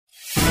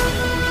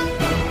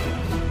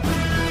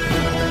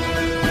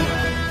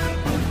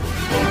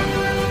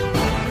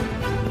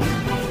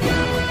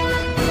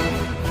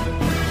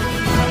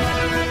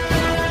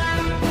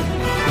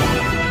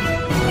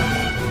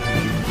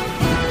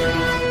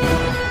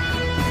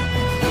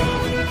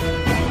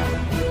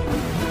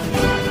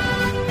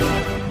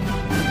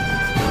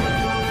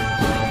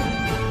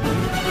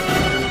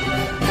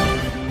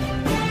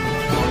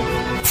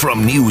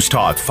From News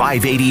Talk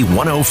 580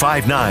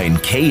 1059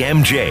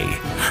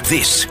 KMJ,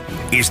 this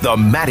is the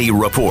Maddie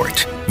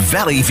Report,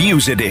 Valley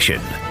Views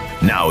Edition.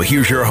 Now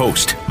here's your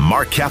host,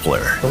 Mark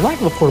Kepler. The lack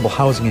of affordable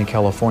housing in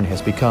California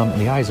has become, in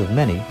the eyes of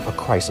many, a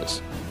crisis.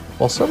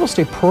 While several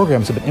state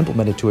programs have been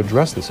implemented to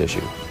address this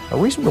issue, a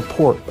recent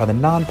report by the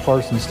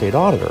nonpartisan state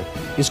auditor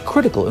is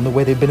critical in the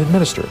way they've been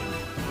administered.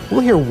 We'll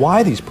hear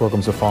why these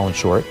programs have fallen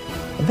short,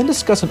 and then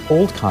discuss an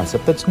old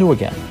concept that's new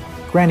again,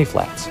 granny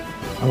flats,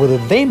 and whether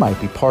they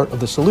might be part of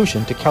the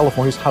solution to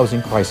California's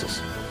housing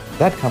crisis.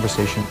 That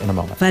conversation in a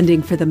moment.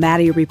 Funding for the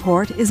Maddie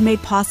Report is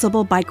made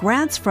possible by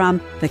grants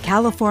from the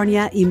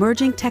California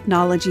Emerging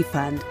Technology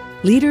Fund,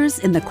 leaders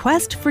in the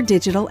quest for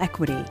digital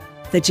equity.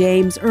 The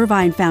James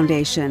Irvine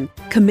Foundation,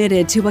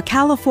 committed to a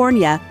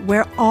California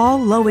where all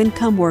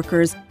low-income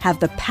workers have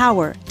the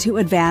power to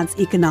advance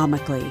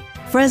economically.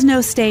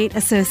 Fresno State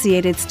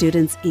Associated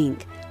Students,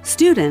 Inc.,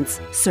 students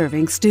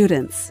serving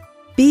students.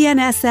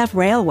 BNSF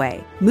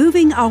Railway,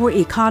 moving our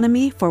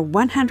economy for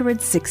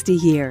 160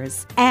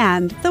 years.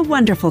 And The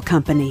Wonderful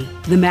Company.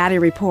 The Maddie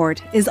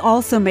Report is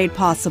also made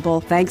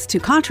possible thanks to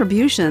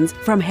contributions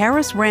from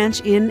Harris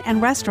Ranch Inn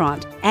and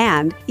Restaurant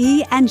and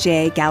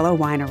E&J Gallo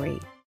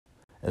Winery.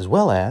 As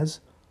well as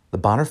the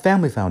Bonner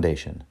Family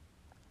Foundation,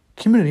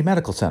 Community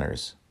Medical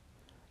Centers,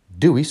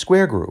 Dewey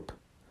Square Group,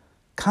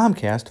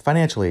 Comcast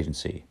Financial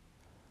Agency,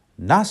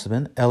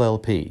 Nossaman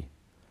LLP,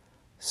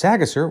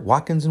 Sagasser,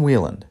 Watkins &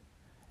 Wieland,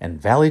 and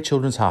Valley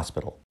Children's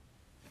Hospital.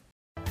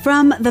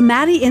 From the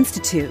Maddie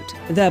Institute,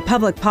 the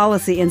Public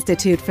Policy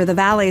Institute for the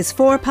Valley's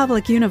 4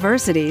 public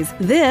universities,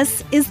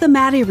 this is the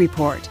Maddie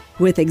Report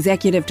with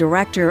Executive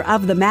Director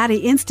of the Maddie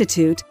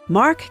Institute,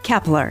 Mark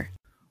Kepler.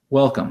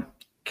 Welcome.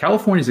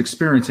 California is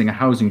experiencing a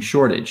housing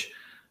shortage.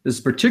 This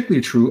is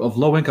particularly true of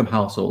low-income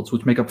households,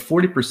 which make up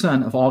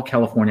 40% of all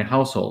California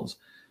households.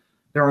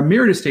 There are a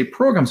myriad of state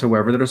programs,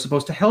 however, that are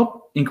supposed to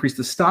help increase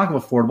the stock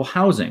of affordable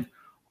housing.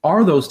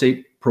 Are those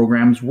state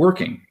programs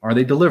working? Are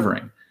they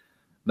delivering?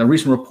 The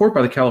recent report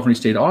by the California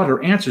State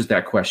Auditor answers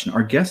that question.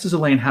 Our guest is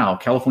Elaine Howe,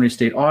 California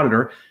State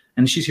Auditor,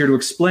 and she's here to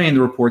explain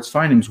the report's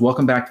findings.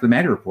 Welcome back to the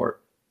Maddie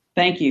Report.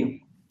 Thank you.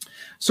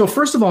 So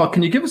first of all,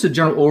 can you give us a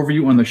general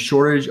overview on the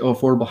shortage of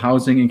affordable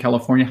housing in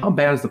California? How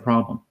bad is the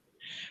problem?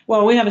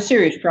 Well, we have a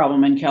serious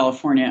problem in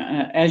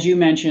California. As you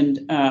mentioned,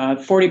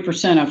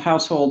 40% of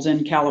households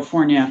in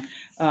California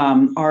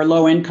are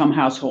low-income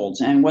households.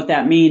 And what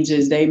that means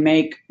is they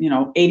make,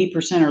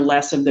 80% or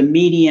less of the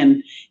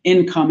median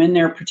income in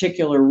their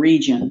particular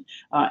region.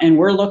 And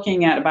we're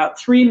looking at about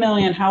 3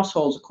 million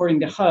households, according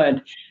to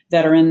HUD,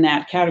 that are in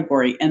that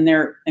category. And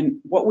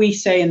what we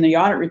say in the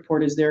audit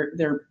report is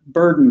they're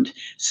burdened.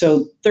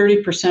 So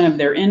 30% of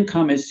their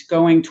income is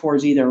going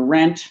towards either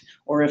rent,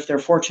 or if they're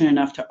fortunate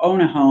enough to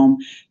own a home,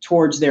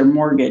 towards their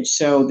mortgage.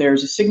 So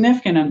there's a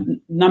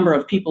significant number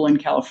of people in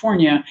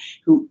California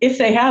who, if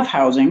they have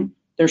housing,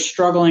 they're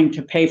struggling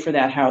to pay for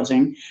that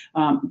housing.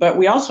 But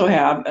we also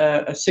have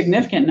a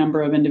significant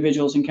number of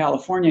individuals in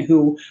California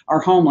who are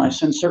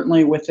homeless. And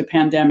certainly with the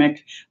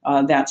pandemic,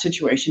 that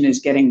situation is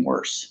getting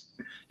worse.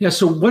 Yeah,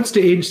 so what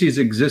state agencies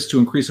exist to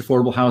increase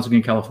affordable housing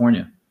in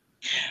California?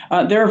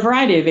 There are a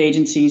variety of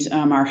agencies.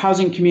 Our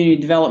Housing Community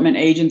Development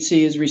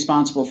Agency is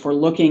responsible for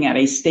looking at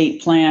a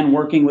state plan,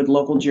 working with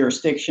local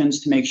jurisdictions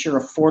to make sure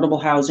affordable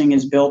housing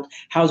is built.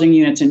 Housing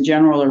units in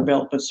general are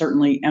built, but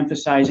certainly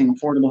emphasizing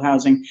affordable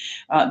housing.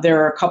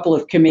 There are a couple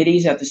of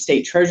committees at the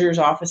State Treasurer's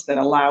Office that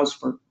allows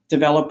for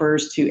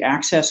developers to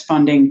access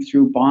funding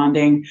through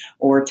bonding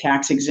or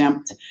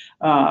tax-exempt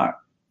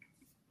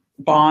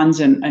bonds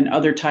and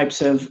other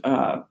types of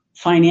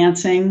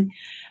financing.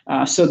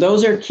 So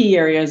those are key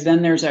areas.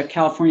 Then there's a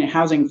California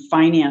Housing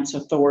Finance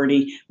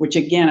Authority, which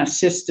again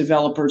assists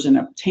developers in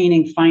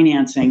obtaining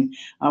financing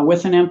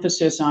with an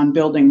emphasis on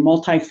building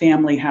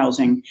multifamily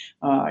housing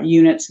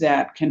units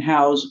that can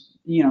house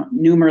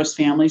numerous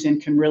families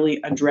and can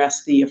really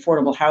address the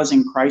affordable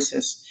housing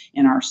crisis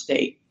in our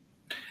state.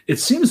 It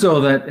seems,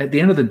 though, that at the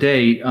end of the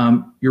day,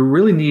 you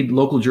really need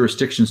local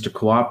jurisdictions to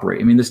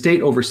cooperate. I mean, the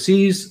state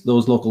oversees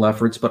those local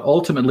efforts, but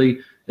ultimately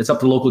it's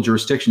up to local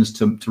jurisdictions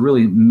to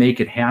really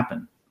make it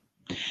happen.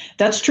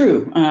 That's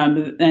true.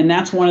 And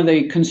that's one of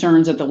the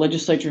concerns that the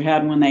legislature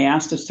had when they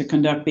asked us to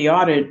conduct the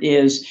audit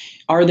is,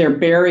 are there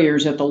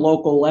barriers at the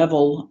local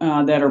level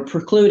that are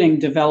precluding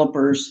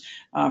developers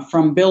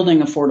from building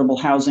affordable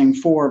housing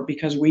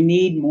because we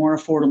need more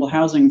affordable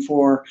housing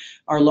for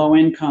our low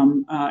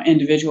income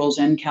individuals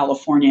in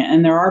California.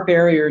 And there are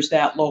barriers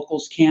that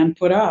locals can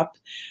put up,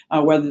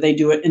 whether they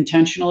do it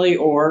intentionally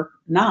or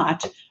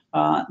not.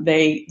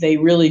 They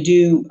really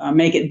do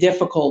make it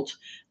difficult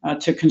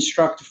to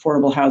construct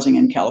affordable housing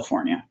in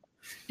California.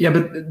 Yeah,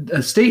 but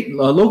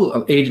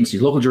local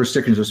agencies, local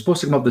jurisdictions are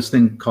supposed to come up with this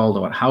thing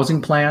called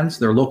housing plans.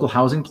 They're local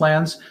housing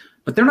plans,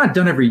 but they're not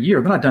done every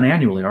year. They're not done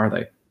annually, are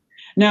they?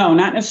 No,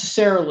 not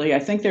necessarily. I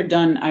think they're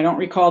done. I don't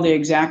recall the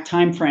exact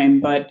time frame,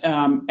 but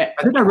I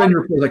think I read it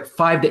was like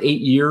 5 to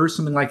 8 years,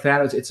 something like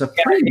that. It's a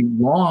pretty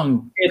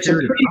long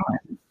period of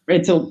time.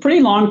 It's a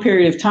pretty long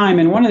period of time.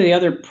 And one of the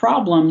other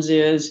problems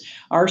is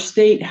our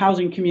state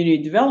housing community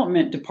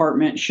development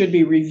department should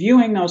be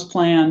reviewing those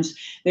plans.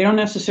 They don't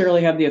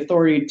necessarily have the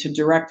authority to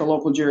direct the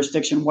local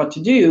jurisdiction what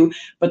to do,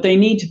 but they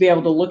need to be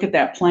able to look at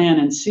that plan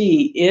and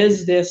see,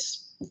 is this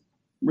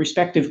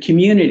respective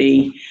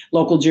community,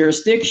 local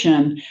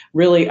jurisdiction,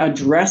 really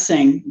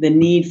addressing the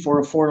need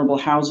for affordable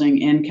housing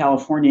in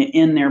California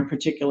in their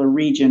particular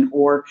region,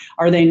 or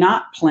are they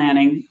not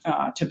planning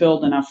to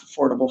build enough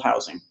affordable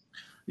housing?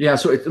 Yeah,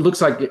 so it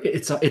looks like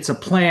it's a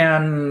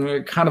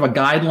plan, kind of a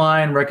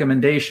guideline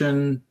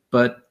recommendation,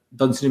 but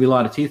doesn't seem to be a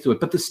lot of teeth to it.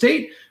 But the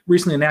state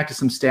recently enacted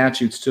some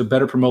statutes to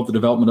better promote the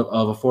development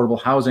of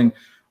affordable housing.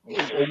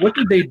 What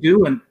did they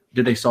do, and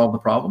did they solve the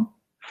problem?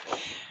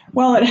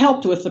 Well, it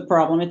helped with the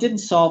problem. It didn't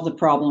solve the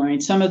problem. I mean,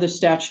 some of the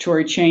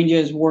statutory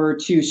changes were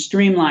to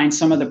streamline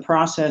some of the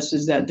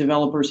processes that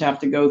developers have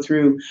to go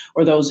through,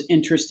 or those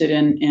interested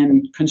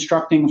in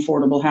constructing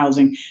affordable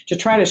housing, to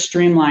try to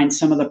streamline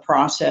some of the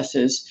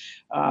processes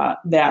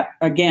that,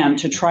 again,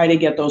 to try to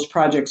get those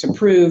projects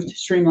approved,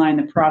 streamline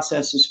the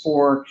processes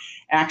for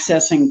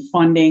accessing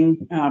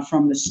funding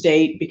from the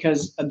state,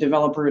 because a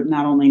developer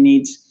not only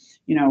needs,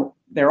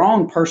 their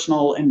own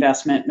personal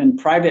investment and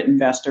private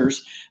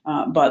investors,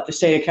 but the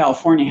state of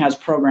California has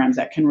programs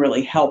that can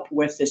really help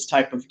with this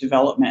type of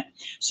development.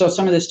 So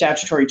some of the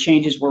statutory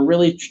changes were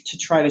really to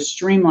try to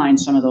streamline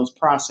some of those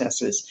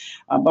processes,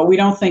 but we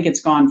don't think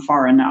it's gone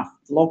far enough.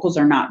 Locals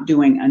are not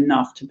doing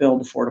enough to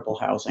build affordable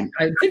housing.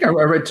 I think I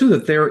read too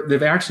that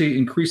they've actually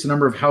increased the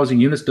number of housing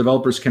units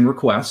developers can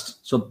request.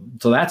 So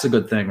that's a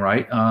good thing,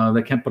 right?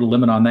 They can't put a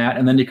limit on that,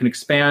 and then you can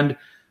expand.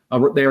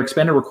 They are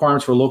expanded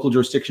requirements for local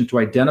jurisdictions to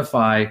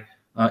identify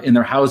in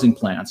their housing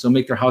plan, so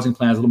make their housing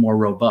plans a little more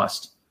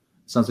robust.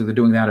 Sounds like they're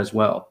doing that as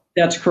well.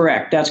 That's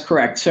correct. That's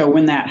correct. So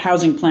when that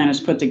housing plan is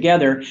put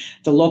together,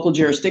 the local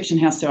jurisdiction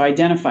has to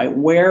identify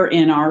where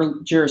in our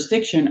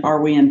jurisdiction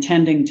are we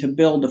intending to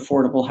build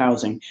affordable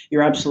housing.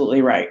 You're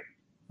absolutely right.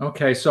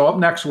 Okay, so up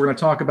next, we're going to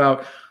talk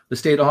about the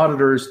state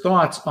auditor's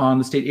thoughts on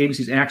the state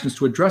agency's actions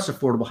to address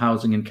affordable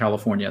housing in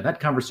California. That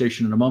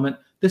conversation in a moment.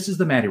 This is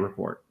the Maddie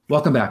Report.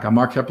 Welcome back. I'm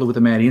Mark Kepler with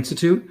the Maddie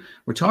Institute.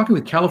 We're talking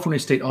with California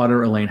State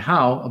Auditor Elaine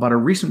Howe about a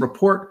recent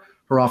report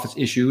her office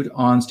issued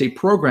on state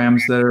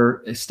programs that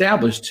are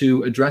established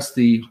to address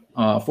the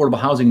affordable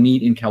housing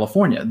need in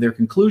California. Their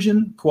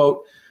conclusion,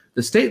 quote,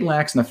 the state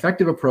lacks an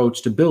effective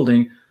approach to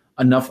building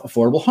enough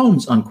affordable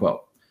homes,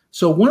 unquote.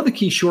 So one of the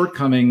key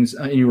shortcomings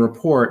in your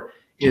report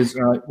is,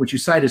 which you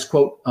cite is,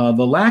 quote, the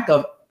lack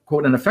of,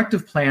 quote, an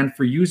effective plan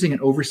for using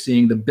and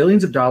overseeing the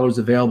billions of dollars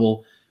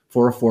available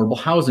for affordable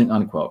housing,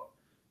 unquote.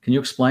 Can you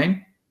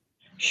explain?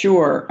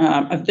 Sure.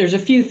 There's a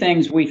few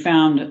things we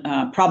found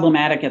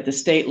problematic at the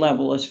state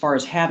level as far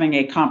as having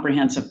a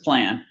comprehensive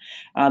plan.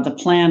 The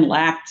plan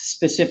lacked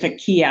specific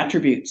key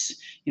attributes.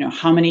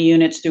 How many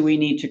units do we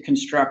need to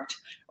construct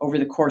over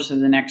the course of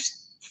the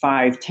next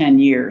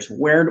 5-10 years?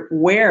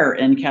 Where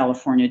in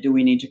California do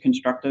we need to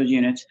construct those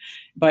units?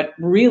 But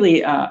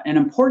really, an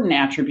important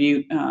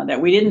attribute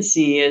that we didn't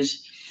see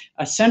is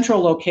a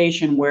central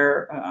location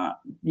where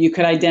you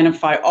could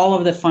identify all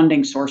of the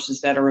funding sources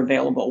that are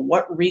available.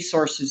 What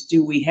resources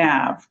do we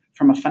have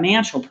from a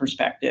financial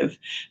perspective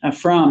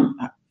from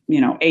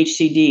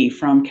HCD,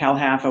 from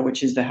CalHFA,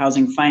 which is the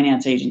Housing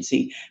Finance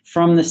Agency,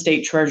 from the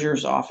State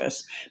Treasurer's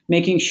Office,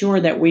 making sure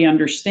that we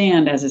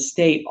understand as a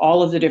state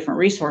all of the different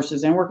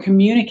resources, and we're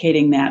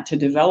communicating that to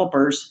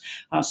developers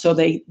so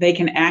they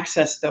can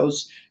access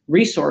those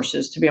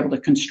resources to be able to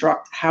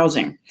construct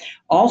housing.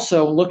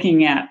 Also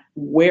looking at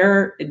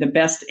where the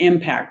best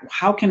impact,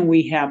 how can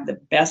we have the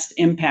best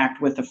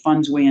impact with the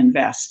funds we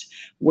invest?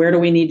 Where do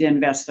we need to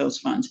invest those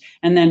funds?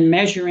 And then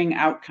measuring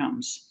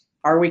outcomes.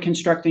 Are we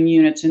constructing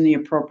units in the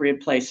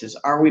appropriate places?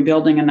 Are we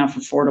building enough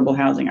affordable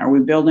housing? Are we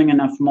building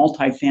enough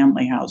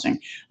multifamily housing?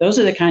 Those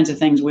are the kinds of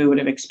things we would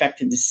have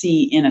expected to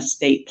see in a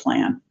state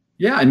plan.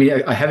 Yeah, I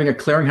mean, having a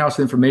clearinghouse of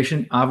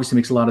information obviously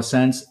makes a lot of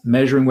sense.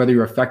 Measuring whether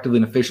you're effectively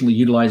and efficiently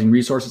utilizing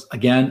resources,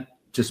 again,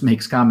 just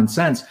makes common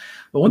sense.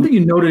 But one thing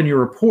you noted in your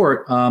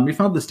report, you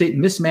found the state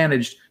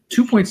mismanaged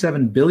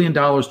 $2.7 billion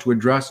to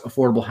address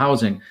affordable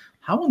housing.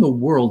 How in the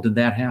world did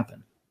that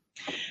happen?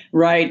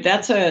 Right.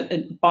 That's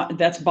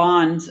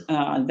bonds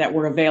that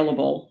were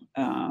available.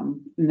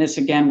 And this,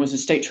 again, was the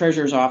State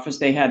Treasurer's Office.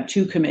 They had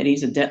two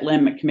committees, a debt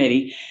limit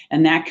committee,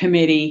 and that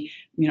committee,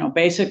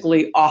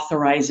 basically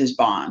authorizes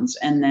bonds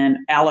and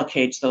then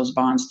allocates those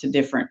bonds to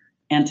different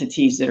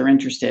entities that are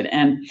interested.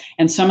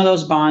 And some of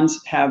those bonds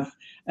have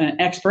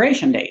an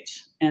expiration date.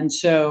 And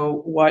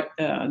so what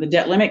the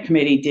debt limit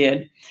committee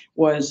did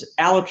was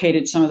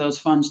allocated some of those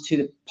funds to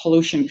the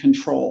pollution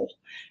control.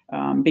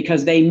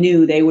 Because they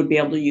knew they would be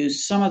able to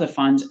use some of the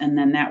funds, and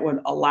then that would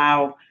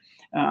allow,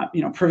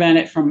 prevent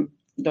it from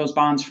those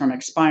bonds from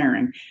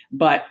expiring.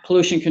 But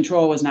pollution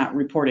control was not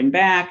reporting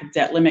back.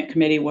 Debt limit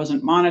committee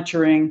wasn't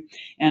monitoring,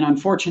 and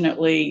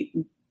unfortunately,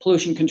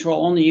 pollution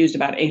control only used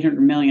about $800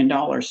 million.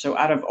 So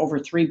out of over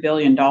 $3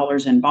 billion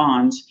in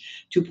bonds,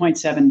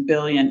 $2.7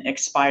 billion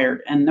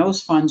expired, and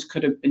those funds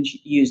could have been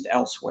used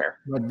elsewhere.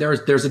 But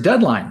there's a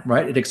deadline,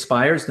 right? It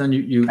expires, then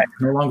you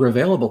no longer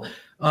available.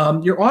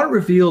 Your audit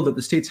revealed that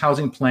the state's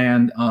housing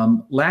plan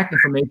lacked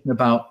information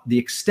about the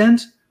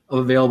extent of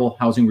available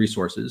housing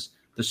resources,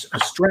 a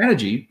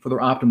strategy for their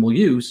optimal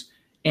use,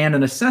 and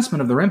an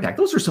assessment of their impact.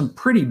 Those are some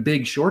pretty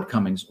big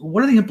shortcomings.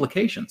 What are the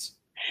implications?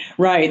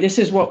 Right. This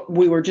is what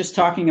we were just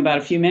talking about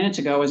a few minutes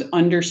ago, is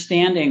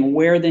understanding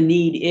where the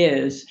need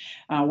is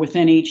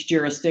within each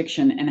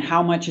jurisdiction and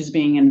how much is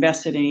being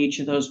invested in each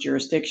of those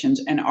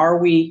jurisdictions. And are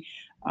we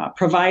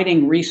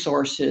providing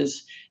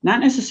resources,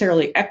 not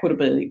necessarily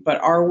equitably, but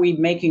are we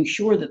making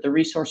sure that the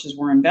resources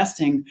we're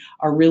investing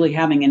are really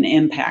having an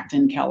impact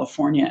in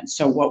California?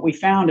 So what we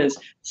found is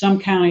some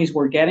counties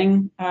were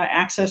getting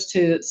access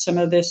to some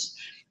of these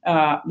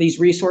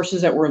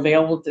resources that were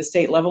available at the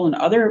state level, and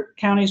other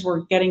counties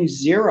were getting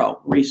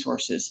zero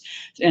resources.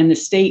 And the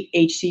state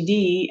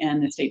HCD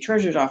and the state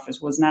treasurer's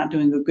office was not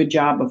doing a good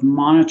job of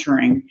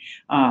monitoring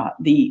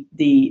the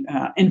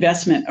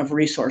investment of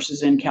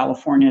resources in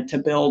California to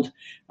build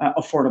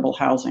affordable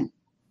housing.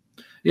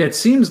 Yeah, it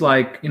seems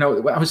like,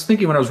 I was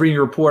thinking when I was reading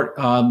your report,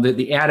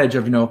 the adage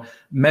of,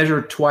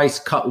 measure twice,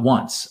 cut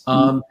once.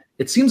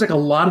 It seems like a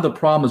lot of the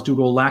problem is due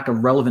to a lack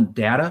of relevant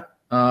data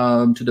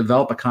to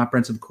develop a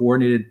comprehensive,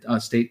 coordinated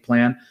state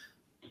plan.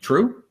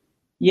 True?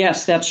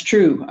 Yes, that's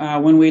true.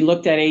 When we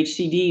looked at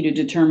HCD to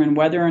determine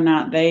whether or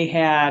not they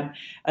had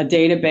a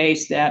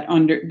database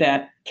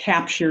that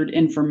captured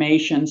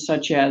information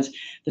such as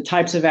the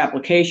types of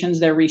applications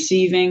they're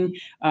receiving,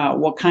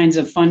 what kinds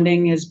of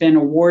funding has been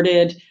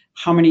awarded,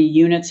 how many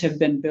units have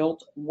been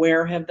built,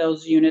 where have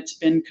those units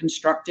been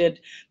constructed,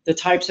 the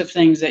types of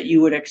things that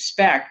you would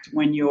expect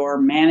when you're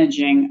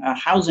managing a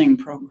housing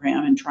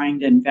program and trying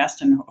to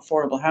invest in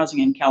affordable housing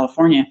in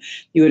California.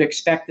 You would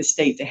expect the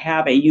state to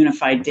have a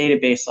unified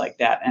database like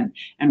that,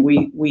 and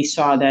we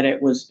saw that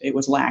it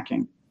was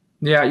lacking.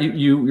 Yeah,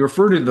 you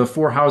refer to the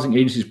 4 housing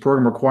agencies'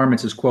 program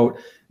requirements as, quote,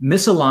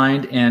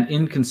 misaligned and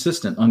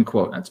inconsistent,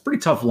 unquote. That's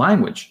pretty tough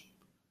language.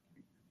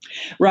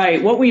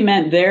 Right. What we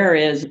meant there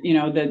is,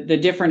 the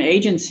different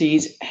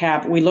agencies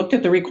we looked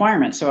at the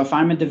requirements. So if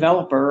I'm a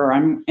developer or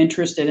I'm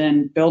interested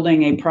in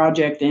building a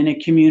project in a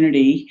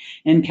community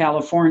in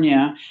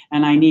California,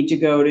 and I need to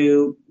go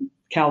to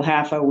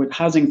CalHFA with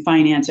Housing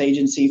Finance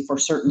Agency for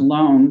certain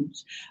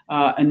loans,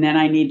 and then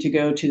I need to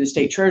go to the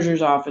state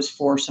treasurer's office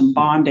for some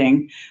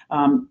bonding,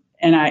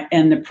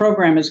 and the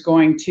program is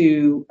going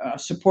to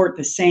support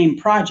the same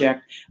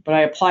project, but I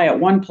apply at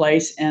one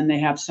place and they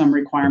have some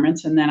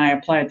requirements, and then I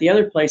apply at the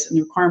other place and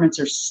the requirements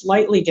are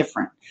slightly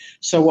different.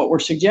 So what we're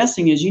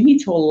suggesting is you need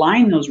to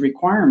align those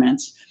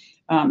requirements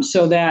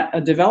so that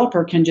a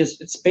developer can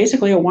it's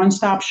basically a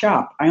one-stop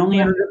shop.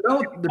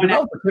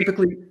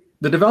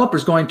 The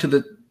developer's going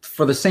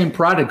for the same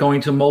product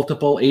going to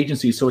multiple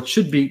agencies, so it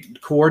should be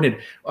coordinated.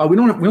 We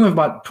only have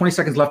about 20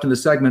 seconds left in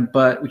this segment,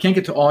 but we can't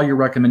get to all your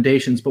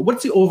recommendations. But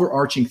what's the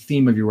overarching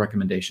theme of your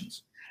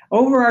recommendations?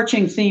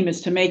 Overarching theme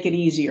is to make it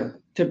easier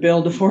to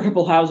build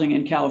affordable housing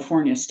in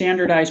California.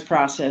 Standardized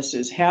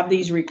processes, have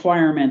these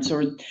requirements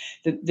or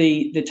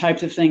the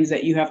types of things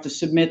that you have to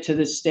submit to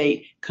the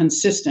state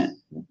consistent,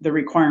 the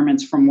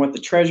requirements from what the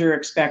treasurer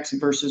expects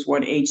versus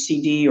what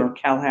HCD or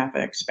CalHFA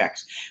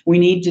expects. We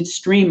need to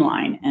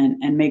streamline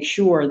and make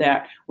sure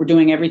that we're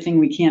doing everything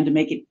we can to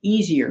make it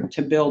easier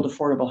to build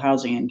affordable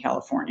housing in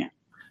California.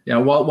 Yeah,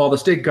 while the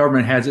state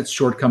government has its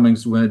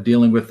shortcomings when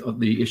dealing with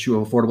the issue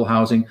of affordable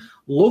housing,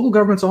 local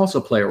governments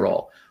also play a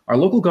role. Are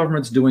local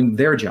governments doing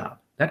their job?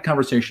 That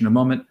conversation in a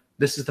moment.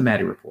 This is the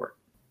Maddie Report.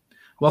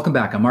 Welcome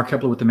back. I'm Mark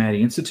Kepler with the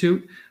Maddie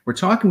Institute. We're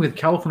talking with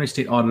California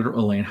State Auditor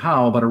Elaine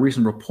Howe about a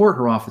recent report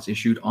her office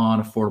issued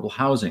on affordable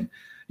housing.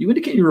 You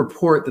indicate in your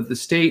report that the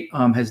state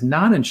has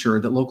not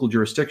ensured that local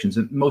jurisdictions,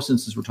 in most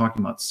instances we're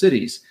talking about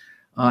cities,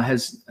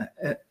 has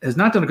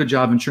not done a good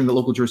job ensuring that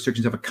local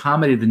jurisdictions have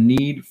accommodated the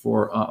need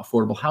for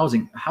affordable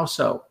housing. How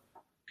so?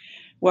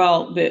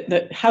 Well,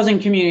 the Housing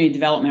Community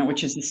Development,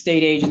 which is the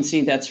state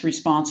agency that's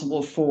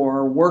responsible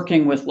for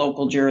working with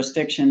local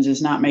jurisdictions,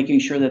 is not making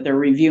sure that they're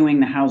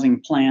reviewing the housing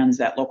plans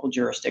that local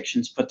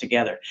jurisdictions put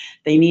together.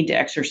 They need to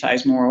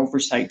exercise more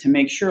oversight to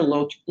make sure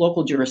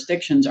local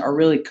jurisdictions are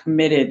really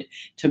committed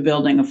to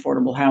building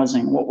affordable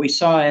housing. What we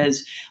saw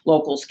is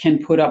locals can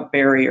put up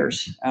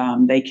barriers.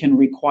 They can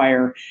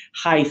require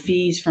high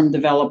fees from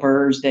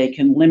developers. They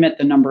can limit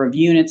the number of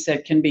units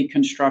that can be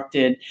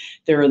constructed.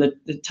 There are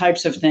the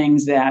types of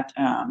things that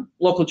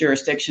local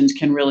jurisdictions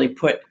can really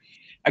put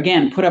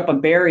up a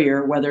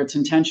barrier, whether it's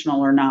intentional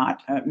or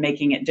not,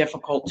 making it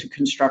difficult to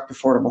construct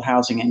affordable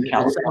housing in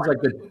California.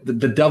 It sounds like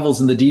the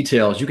devil's in the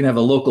details. You can have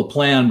a local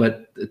plan,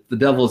 but the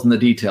devil's in the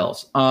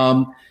details.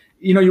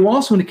 You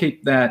also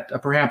indicate that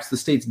perhaps the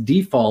state's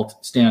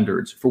default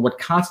standards for what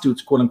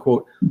constitutes, quote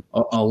unquote,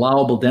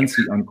 allowable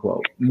density,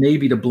 unquote, may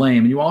be to blame.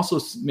 And you also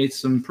made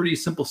some pretty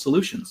simple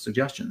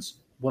suggestions.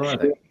 What are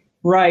they?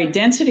 Right.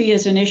 Density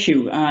is an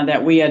issue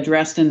that we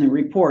addressed in the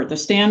report. The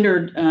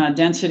standard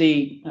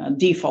density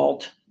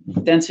default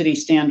density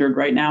standard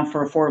right now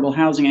for affordable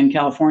housing in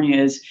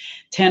California is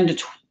 10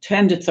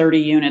 to 30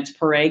 units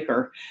per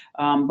acre.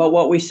 But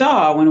what we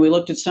saw when we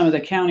looked at some of the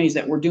counties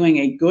that were doing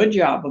a good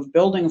job of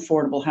building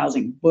affordable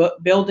housing,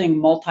 building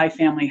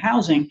multifamily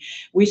housing,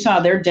 we saw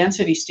their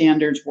density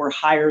standards were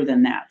higher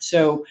than that.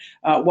 So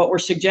what we're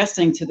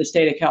suggesting to the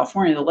state of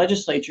California, the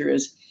legislature,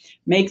 is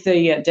make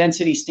the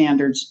density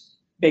standards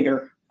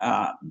bigger.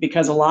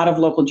 Because a lot of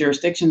local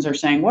jurisdictions are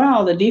saying,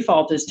 well, the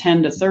default is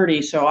 10 to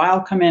 30, so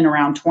I'll come in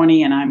around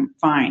 20 and I'm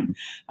fine.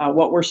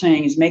 What we're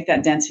saying is make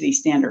that density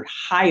standard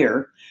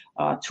higher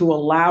to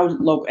allow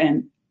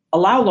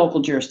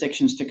local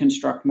jurisdictions to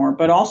construct more,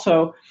 but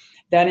also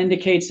that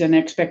indicates an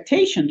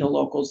expectation to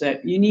locals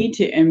that you need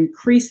to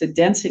increase the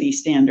density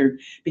standard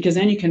because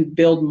then you can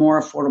build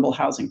more affordable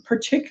housing,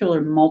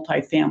 particularly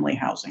multifamily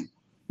housing.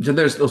 So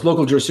there's those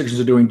local jurisdictions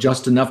are doing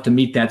just enough to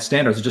meet that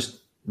standard. So just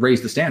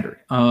raise the standard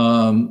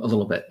a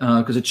little bit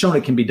because it's shown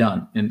it can be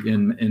done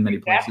in many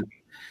places.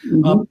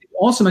 Mm-hmm.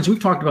 Also mentioned,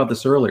 we've talked about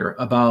this earlier,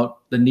 about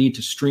the need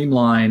to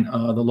streamline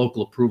the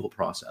local approval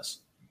process.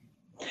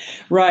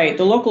 Right.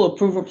 The local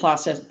approval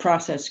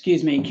process,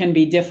 can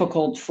be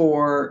difficult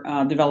for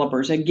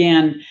developers.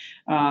 Again,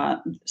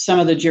 some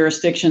of the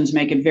jurisdictions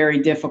make it very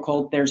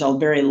difficult. There's a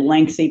very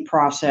lengthy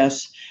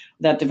process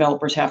that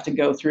developers have to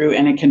go through,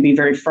 and it can be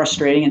very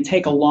frustrating and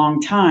take a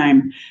long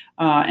time.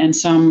 And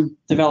some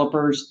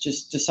developers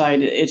just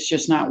decide it's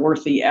just not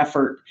worth the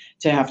effort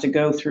to have to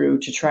go through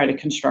to try to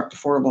construct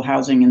affordable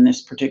housing in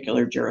this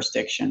particular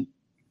jurisdiction.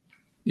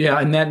 Yeah,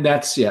 and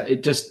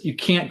you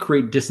can't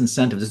create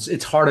disincentives.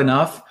 It's hard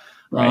enough.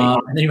 Right.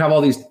 And then you have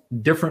all these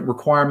different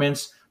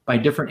requirements by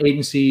different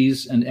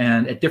agencies and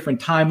at different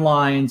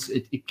timelines.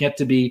 It gets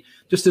to be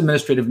just an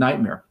administrative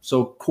nightmare.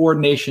 So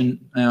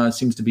coordination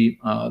seems to be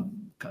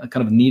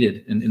kind of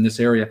needed in this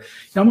area.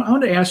 Now, I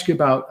want to ask you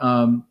about,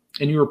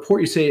 in your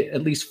report, you say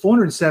at least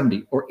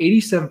 470 or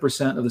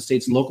 87% of the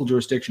state's local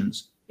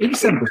jurisdictions,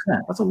 87%,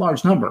 that's a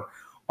large number,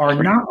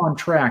 are not on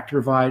track to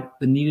provide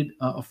the needed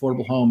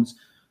affordable homes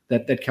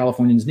that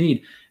Californians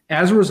need.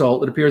 As a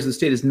result, it appears the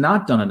state has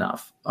not done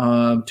enough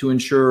to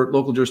ensure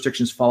local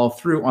jurisdictions follow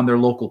through on their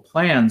local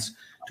plans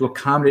to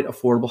accommodate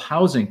affordable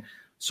housing.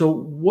 So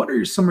what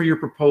are some of your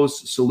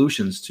proposed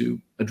solutions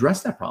to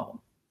address that problem?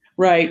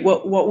 Right.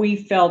 What we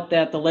felt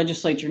that the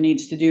legislature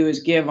needs to do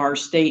is give our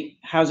state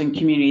housing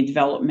community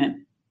development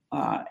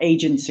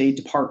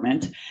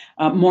department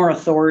more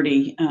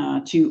authority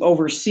to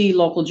oversee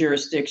local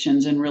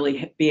jurisdictions and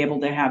really be able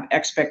to have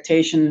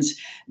expectations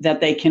that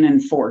they can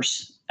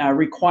enforce,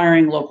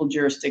 requiring local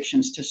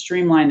jurisdictions to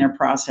streamline their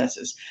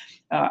processes.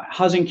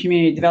 Housing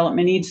community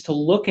development needs to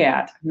look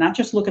at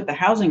the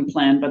housing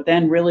plan, but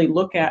then really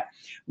look at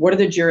what are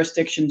the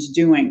jurisdictions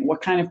doing?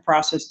 What kind of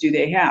process do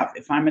they have?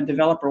 If I'm a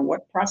developer,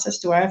 what process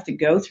do I have to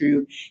go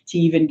through to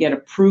even get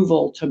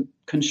approval to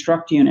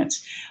construct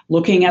units?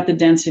 Looking at the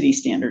density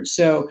standards.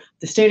 So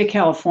the state of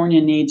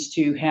California needs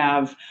to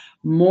have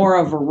more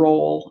of a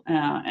role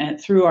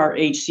through our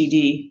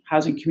HCD,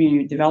 Housing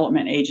Community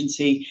Development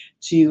Agency,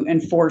 to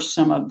enforce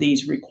some of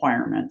these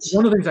requirements.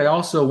 One of the things I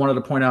also wanted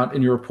to point out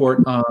in your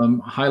report,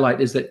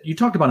 highlight, is that you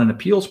talked about an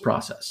appeals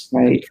process.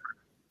 Right.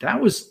 That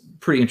was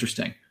pretty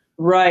interesting.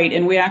 Right.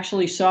 And we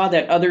actually saw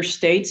that other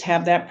states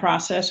have that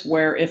process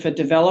where if a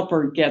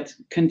developer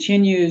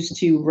continues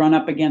to run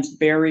up against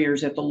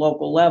barriers at the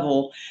local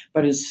level,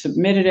 but has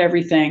submitted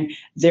everything,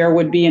 there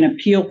would be an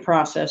appeal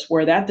process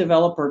where that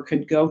developer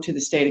could go to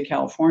the state of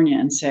California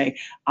and say,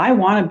 I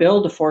want to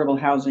build affordable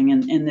housing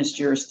in this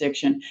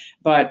jurisdiction,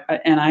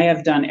 and I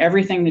have done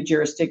everything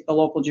the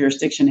local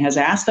jurisdiction has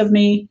asked of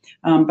me,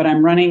 but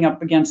I'm running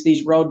up against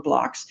these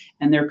roadblocks.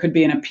 And there could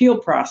be an appeal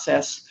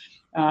process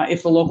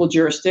if the local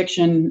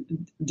jurisdiction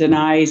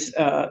denies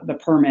the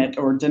permit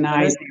or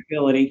denies the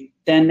ability,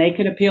 then they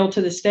could appeal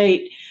to the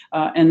state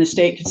and the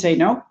state could say,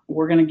 no,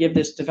 we're going to give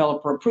this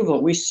developer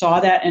approval. We saw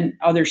that in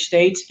other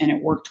states and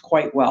it worked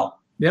quite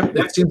well. Yep,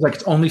 that seems like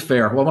it's only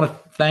fair. Well, I want to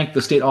thank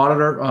the state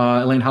auditor,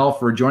 Elaine Howell,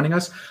 for joining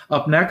us.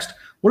 Up next,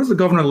 what is the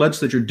governor and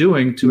legislature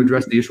doing to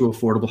address the issue of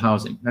affordable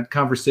housing? That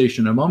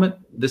conversation in a moment.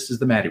 This is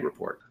the Maddie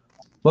Report.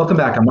 Welcome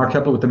back. I'm Mark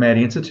Kepler with the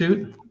Maddie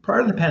Institute.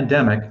 Prior to the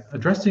pandemic,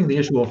 addressing the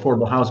issue of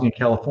affordable housing in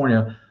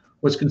California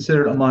was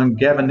considered among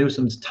Gavin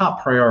Newsom's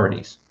top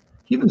priorities.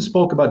 He even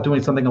spoke about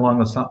doing something along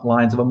the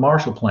lines of a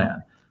Marshall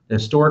Plan, the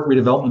historic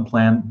redevelopment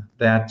plan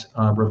that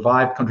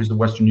revived countries of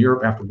Western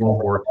Europe after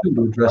World War II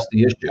to address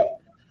the issue.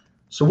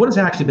 So what has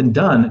actually been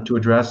done to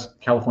address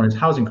California's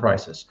housing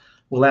crisis?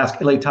 We'll ask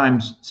LA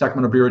Times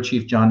Sacramento Bureau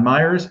Chief John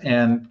Myers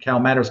and Cal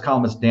Matters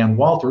columnist Dan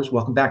Walters.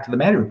 Welcome back to the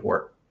Maddie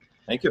Report.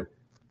 Thank you.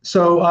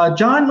 So,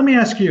 John, let me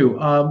ask you,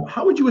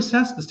 how would you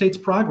assess the state's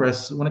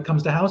progress when it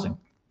comes to housing?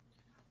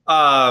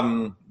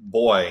 Not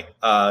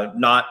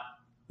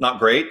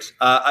great.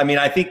 I mean,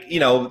 I think,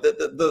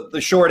 the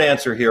short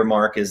answer here,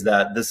 Mark, is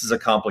that this is a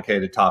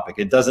complicated topic.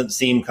 It doesn't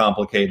seem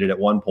complicated at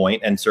one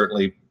point, and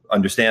certainly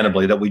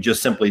understandably that we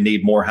just simply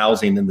need more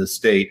housing in the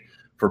state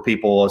for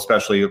people,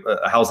 especially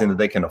housing that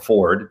they can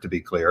afford, to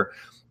be clear.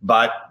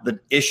 But the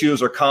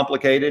issues are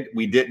complicated.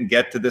 We didn't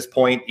get to this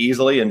point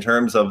easily in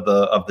terms of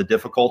the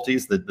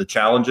difficulties, the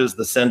challenges,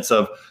 the sense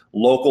of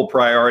local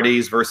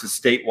priorities versus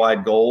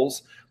statewide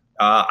goals.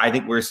 I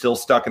think we're still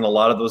stuck in a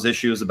lot of those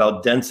issues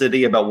about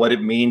density, about what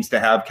it means to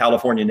have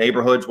California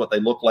neighborhoods, what they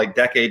looked like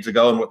decades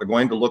ago and what they're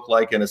going to look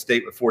like in a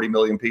state with 40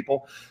 million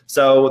people.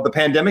 So the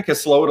pandemic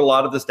has slowed a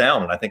lot of this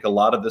down. And I think a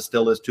lot of this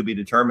still is to be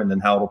determined in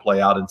how it'll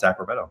play out in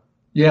Sacramento.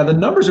 Yeah, the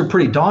numbers are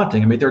pretty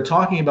daunting. I mean, they're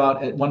talking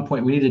about at one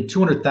point we needed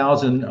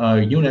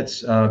 200,000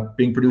 units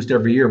being produced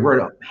every year.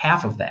 We're at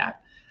half of that.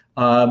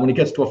 When it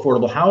gets to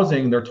affordable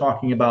housing, they're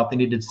talking about they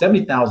needed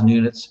 70,000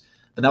 units.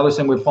 But now they're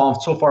saying we've fallen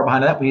so far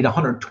behind that, we need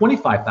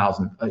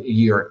 125,000 a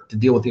year to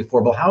deal with the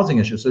affordable housing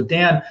issue. So,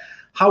 Dan,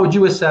 how would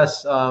you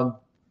assess how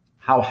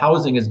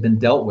housing has been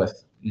dealt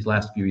with these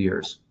last few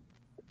years?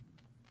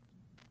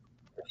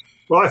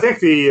 Well, I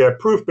think the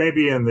proof may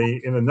be in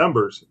the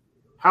numbers.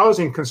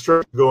 Housing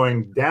construction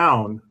going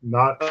down,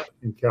 not up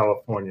in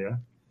California.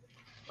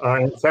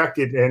 In fact,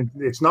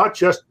 it's not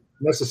just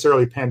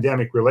necessarily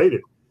pandemic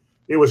related.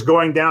 It was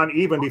going down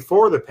even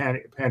before the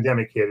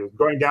pandemic hit. It was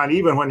going down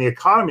even when the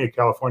economy of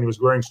California was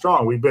growing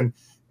strong. We've been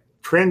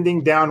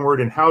trending downward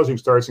in housing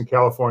starts in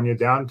California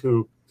down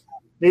to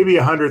maybe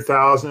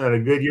 100,000 in a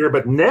good year.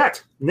 But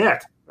net,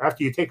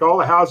 after you take all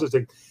the houses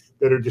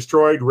that are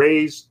destroyed,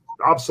 razed,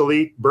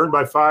 obsolete, burned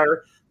by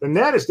fire, the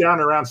net is down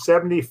around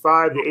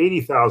 75 to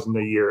 80,000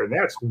 a year. And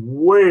that's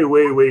way,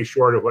 way, way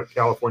short of what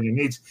California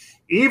needs.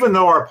 Even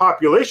though our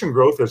population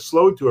growth has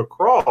slowed to a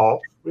crawl,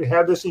 we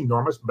have this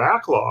enormous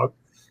backlog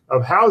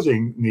of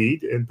housing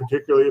need, and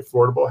particularly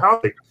affordable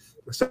housing.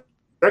 The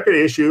second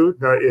issue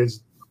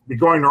is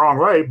going the wrong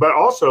way, but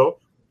also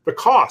the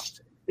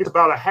cost. It's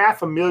about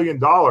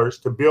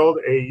 $500,000 to build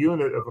a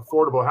unit of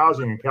affordable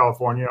housing in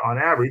California on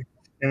average.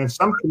 And in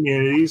some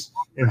communities,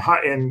 in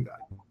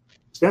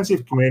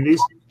expensive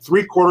communities,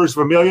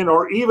 $750,000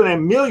 or even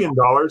 $1 million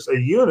a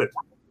unit.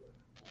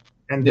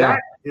 And that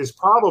is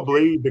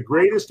probably the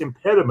greatest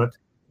impediment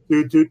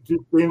to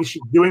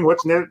doing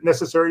what's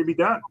necessary to be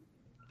done.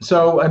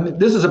 So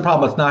this is a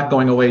problem that's not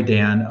going away,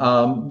 Dan.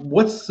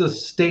 What's the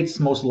state's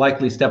most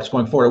likely steps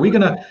going forward? Are we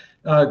going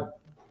to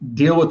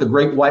deal with the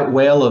great white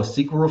whale of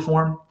CEQA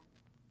reform?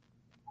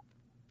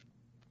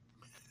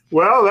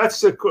 Well,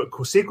 that's the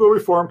CEQA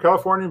reform.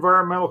 California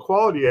Environmental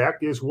Quality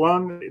Act is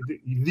one.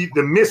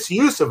 The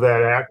misuse of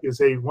that act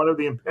is one of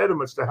the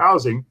impediments to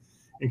housing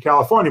in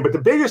California. But the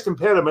biggest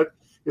impediment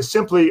is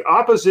simply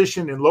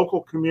opposition in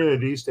local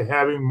communities to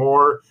having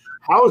more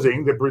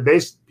housing that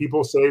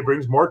people say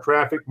brings more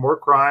traffic, more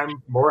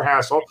crime, more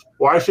hassle.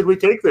 Why should we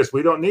take this?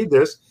 We don't need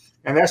this.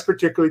 And that's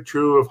particularly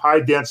true of high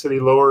density,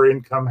 lower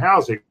income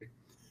housing.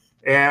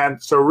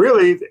 And so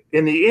really,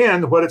 in the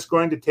end, what it's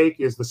going to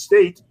take is the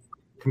state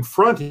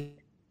confronting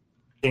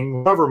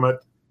government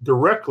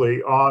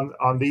directly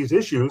on these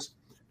issues,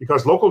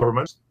 because local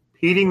governments,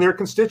 heeding their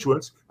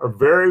constituents, are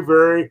very,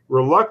 very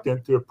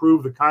reluctant to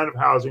approve the kind of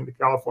housing that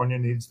California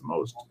needs the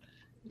most.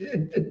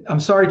 I'm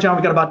sorry, John,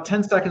 we got about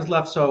 10 seconds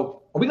left.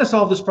 So are we going to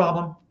solve this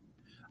problem?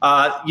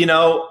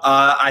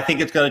 I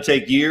think it's going to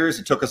take years.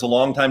 It took us a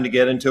long time to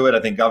get into it. I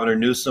think Governor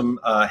Newsom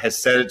has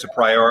set it to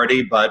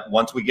priority, but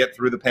once we get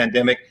through the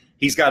pandemic,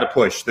 he's got to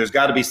push. There's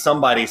got to be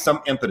some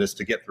impetus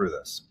to get through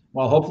this.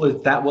 Well, hopefully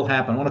that will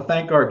happen. I want to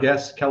thank our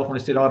guests, California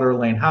State Auditor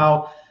Elaine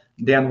Howe,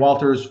 Dan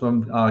Walters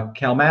from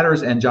Cal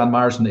Matters, and John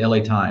Myers from the LA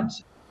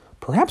Times.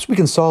 Perhaps we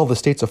can solve the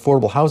state's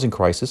affordable housing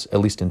crisis, at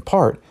least in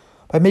part,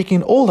 by making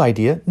an old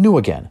idea new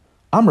again.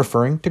 I'm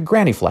referring to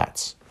granny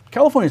flats.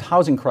 California's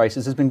housing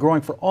crisis has been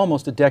growing for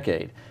almost a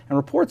decade, and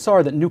reports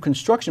are that new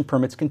construction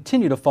permits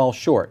continue to fall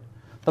short.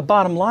 The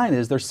bottom line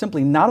is there's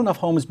simply not enough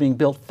homes being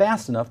built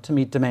fast enough to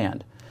meet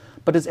demand.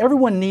 But does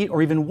everyone need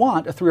or even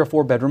want a 3 or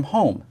 4 bedroom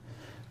home?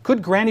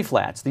 Could granny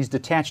flats, these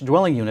detached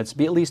dwelling units,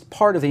 be at least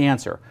part of the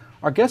answer?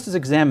 Our guest has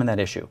examined that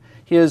issue.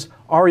 He is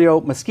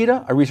Ario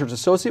Mesquita, a research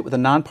associate with the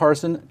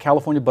nonpartisan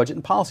California Budget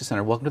and Policy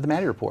Center. Welcome to the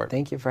Maddie Report.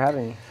 Thank you for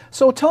having me.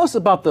 So tell us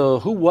about the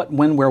who, what,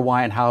 when, where,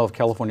 why, and how of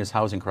California's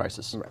housing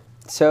crisis. Right.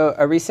 So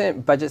a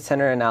recent Budget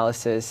Center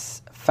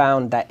analysis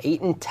found that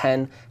 8 in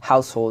 10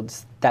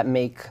 households that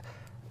make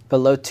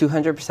below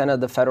 200%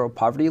 of the federal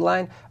poverty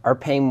line are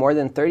paying more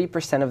than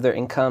 30% of their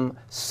income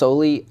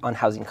solely on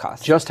housing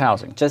costs. Just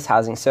housing? Just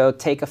housing. So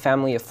take a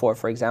family of 4,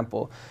 for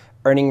example,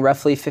 earning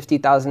roughly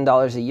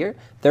 $50,000 a year.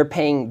 They're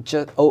paying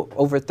just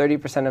over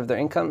 30% of their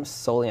income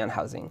solely on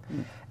housing.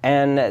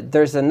 And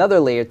there's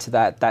another layer to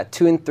that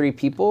 2 in 3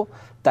 people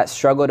that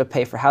struggle to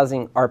pay for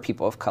housing are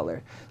people of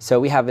color. So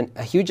we have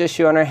a huge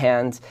issue on our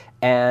hands,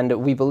 and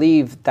we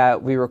believe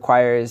that we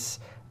requires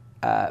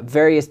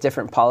various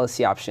different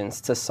policy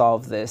options to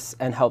solve this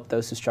and help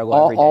those who struggle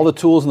every day. All the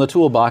tools in the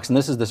toolbox, and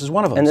this is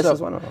one of them. And this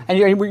is one of them. And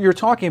you're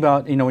talking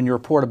about, in your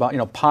report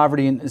about,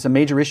 poverty is a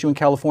major issue in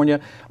California.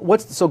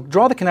 So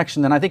draw the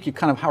connection, then I think you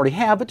kind of already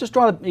have, but just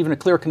draw even a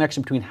clear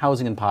connection between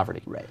housing and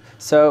poverty. Right.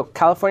 So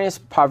California's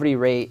poverty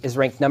rate is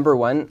ranked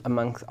 #1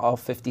 among all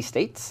 50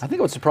 states. I think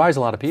it would surprise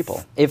a lot of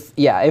people.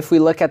 If we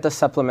look at the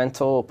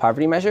supplemental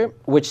poverty measure,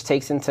 which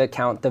takes into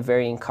account the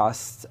varying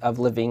costs of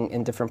living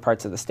in different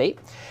parts of the state,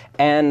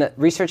 and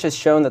research has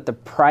shown that the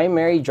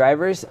primary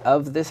drivers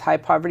of this high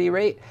poverty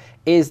rate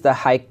is the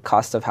high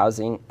cost of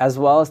housing, as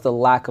well as the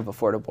lack of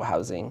affordable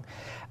housing.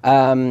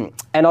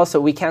 And also,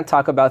 we can't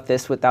talk about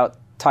this without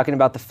talking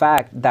about the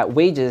fact that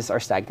wages are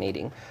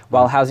stagnating.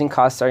 While housing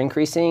costs are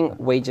increasing,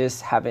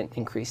 wages haven't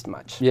increased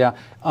much. Yeah,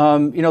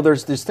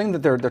 there's this thing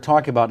that they're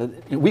talking about.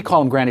 We call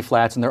them granny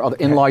flats, and there are other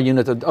in-law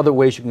units, other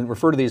ways you can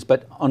refer to these,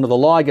 but under the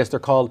law, I guess they're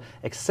called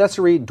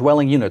accessory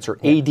dwelling units, or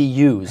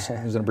ADUs,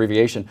 is an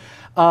abbreviation.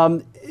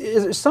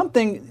 Is there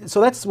something, so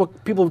that's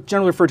what people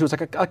generally refer to as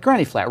like a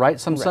granny flat, right?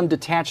 Some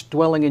detached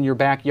dwelling in your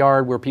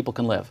backyard where people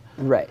can live.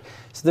 Right.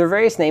 So there are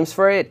various names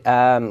for it,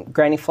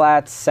 granny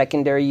flats,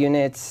 secondary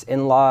units,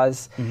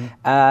 in-laws,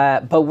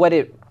 but what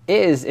it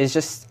is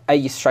just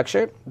a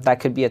structure that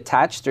could be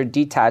attached or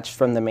detached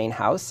from the main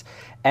house.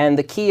 And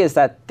the key is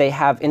that they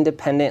have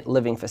independent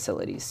living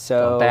facilities.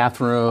 So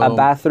a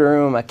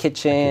bathroom, a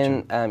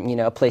kitchen,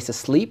 a place to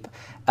sleep,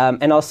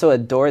 and also a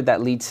door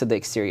that leads to the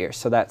exterior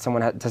so that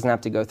someone doesn't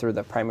have to go through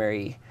the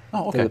primary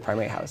through the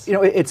primary house.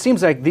 It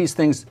seems like these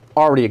things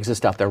already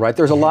exist out there, right?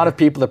 There's a lot of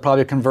people that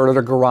probably converted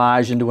a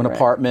garage into an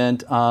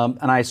apartment,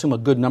 and I assume a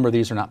good number of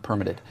these are not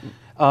permitted.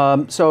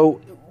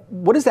 So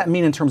what does that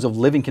mean in terms of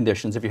living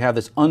conditions if you have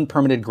this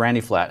unpermitted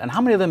granny flat, and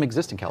how many of them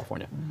exist in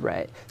California?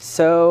 Right.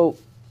 So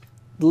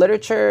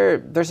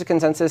literature, there's a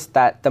consensus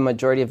that the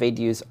majority of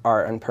ADUs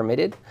are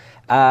unpermitted.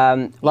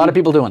 A lot of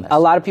people doing this. A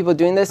lot of people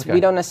doing this. Okay. We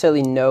don't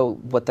necessarily know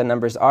what the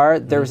numbers are.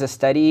 There was a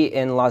study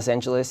in Los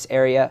Angeles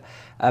area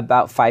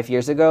about 5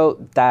 years ago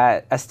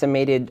that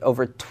estimated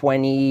over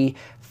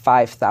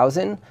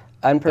 25,000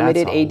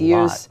 unpermitted ADUs.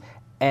 Lot.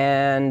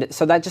 And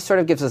so that just sort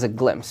of gives us a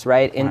glimpse,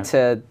 right,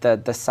 into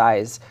the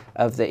size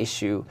of the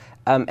issue.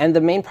 And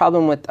the main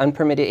problem with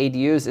unpermitted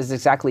ADUs is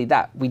exactly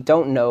that. We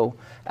don't know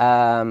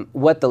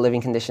what the living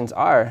conditions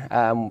are.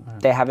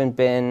 They haven't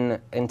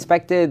been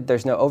inspected,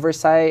 there's no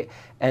oversight,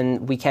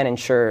 and we can't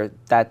ensure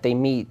that they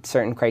meet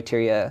certain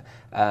criteria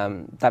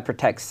that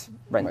protects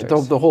renters.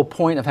 Right. The whole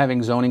point of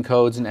having zoning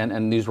codes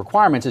and these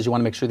requirements is you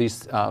want to make sure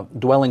these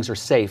dwellings are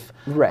safe.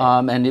 Right.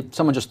 And if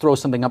someone just throws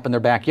something up in their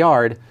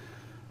backyard,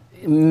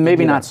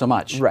 maybe not so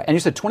much. Right. And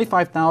you said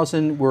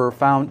 25,000 were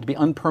found to be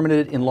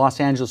unpermitted in Los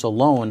Angeles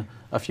alone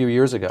a few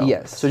years ago.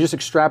 Yes. So just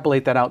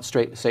extrapolate that out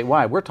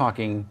statewide. We're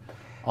talking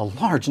a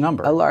large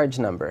number. A large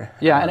number.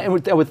 Yeah, and I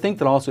would think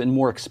that also in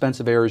more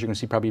expensive areas you're going to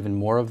see probably even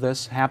more of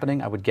this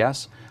happening, I would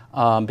guess,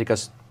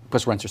 because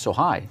rents are so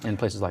high in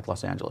places like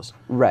Los Angeles.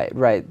 Right,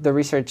 right. The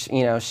research,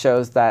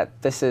 shows that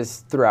this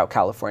is throughout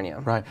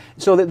California. Right.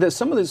 So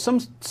some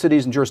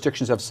cities and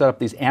jurisdictions have set up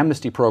these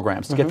amnesty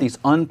programs to get these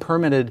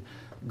unpermitted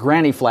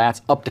granny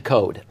flats up to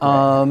code.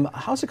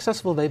 How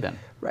successful have they been?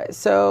 Right.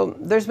 So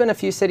there's been a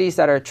few cities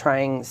that are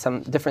trying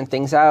some different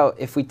things out.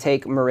 If we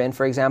take Marin,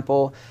 for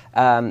example,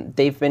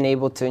 they've been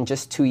able to, in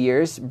just 2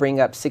 years,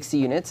 bring up 60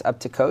 units up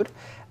to code.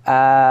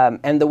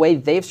 And the way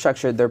they've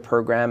structured their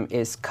program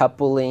is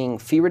coupling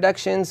fee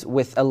reductions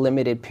with a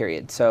limited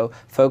period. So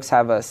folks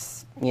have a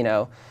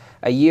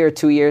year,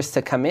 2 years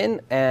to come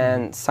in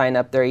and sign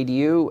up their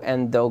ADU,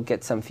 and they'll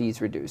get some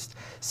fees reduced.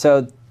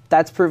 So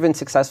that's proven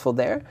successful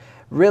there.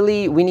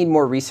 Really, we need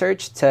more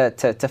research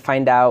to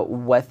find out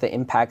what the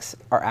impacts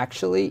are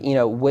actually,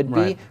 would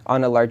be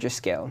on a larger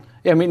scale.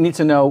 Yeah, we need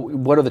to know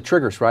what are the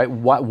triggers, right?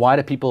 Why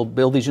do people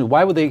build these units?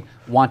 Why would they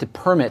want to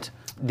permit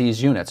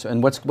these units,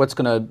 and what's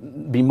going to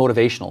be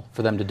motivational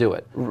for them to do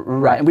it?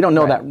 Right, and we don't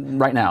know that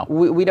right now.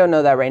 We don't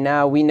know that right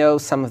now. We know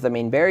some of the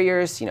main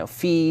barriers,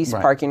 fees,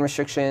 parking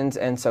restrictions,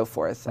 and so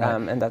forth.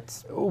 And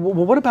that's.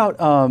 Well, what about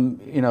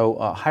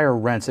higher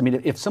rents? I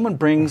mean, if someone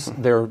brings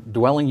their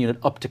dwelling unit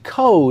up to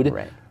code,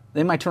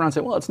 they might turn around and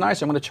say, well, it's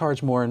nicer, I'm going to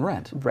charge more in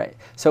rent. Right.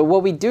 So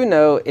what we do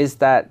know is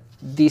that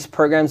these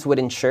programs would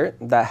ensure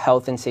that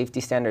health and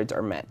safety standards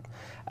are met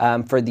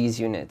for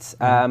these units.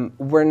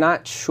 We're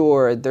not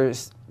sure.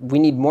 We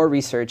need more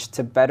research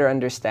to better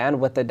understand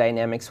what the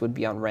dynamics would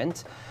be on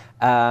rent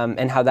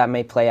and how that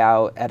may play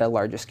out at a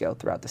larger scale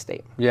throughout the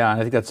state. Yeah, and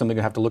I think that's something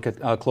we have to look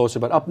at closer.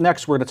 But up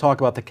next, we're going to talk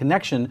about the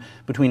connection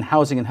between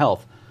housing and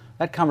health.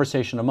 That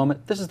conversation in a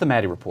moment. This is the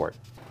Maddie Report.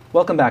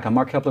 Welcome back. I'm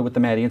Mark Kepler with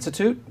the Maddie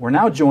Institute. We're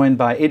now joined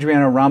by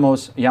Adriana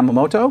Ramos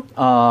Yamamoto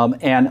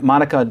and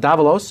Monica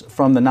Davalos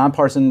from the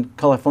nonpartisan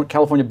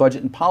California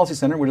Budget and Policy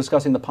Center. We're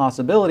discussing the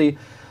possibility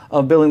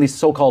of building these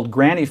so-called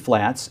granny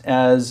flats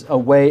as a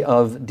way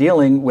of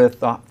dealing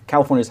with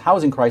California's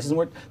housing crisis. And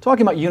we're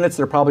talking about units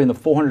that are probably in the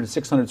 400 to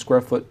 600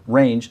 square foot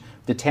range,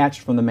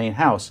 detached from the main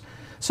house.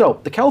 So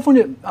the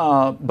California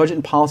Budget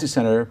and Policy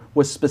Center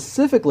was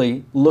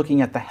specifically looking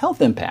at the health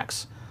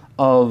impacts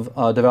of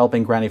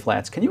developing granny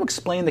flats. Can you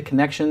explain the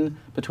connection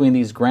between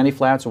these granny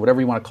flats, or whatever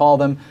you want to call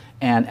them,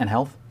 and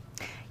health?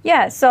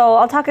 Yeah, so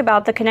I'll talk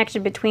about the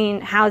connection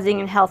between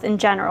housing and health in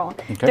general.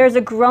 Okay. There's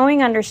a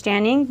growing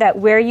understanding that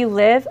where you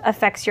live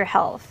affects your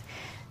health.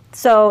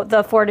 So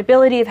the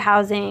affordability of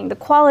housing, the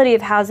quality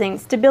of housing,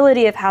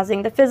 stability of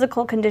housing, the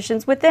physical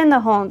conditions within the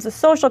homes, the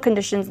social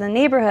conditions in the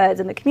neighborhoods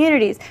and the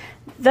communities,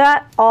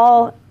 that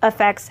all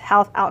affects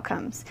health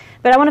outcomes.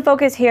 But I want to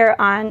focus here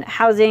on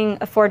housing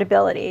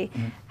affordability.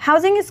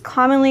 Housing is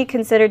commonly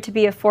considered to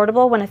be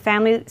affordable when a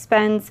family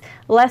spends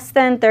less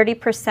than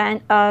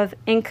 30% of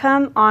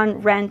income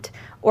on rent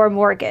or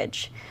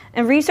mortgage.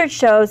 And research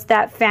shows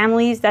that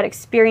families that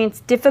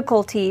experience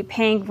difficulty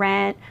paying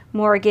rent,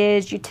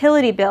 mortgage,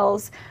 utility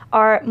bills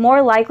are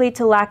more likely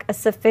to lack a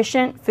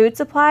sufficient food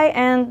supply,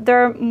 and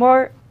they're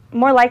more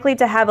likely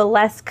to have a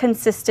less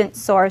consistent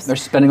source. They're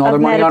spending all their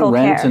money on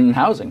rent and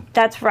housing.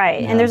 That's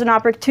right, and there's an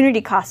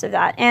opportunity cost of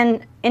that.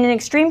 And in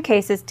extreme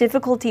cases,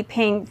 difficulty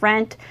paying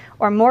rent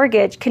or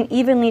mortgage can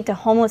even lead to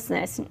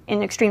homelessness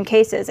in extreme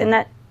cases, and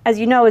that, as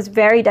you know, is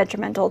very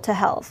detrimental to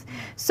health.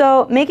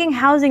 So making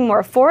housing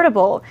more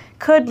affordable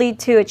could lead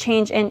to a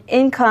change in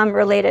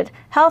income-related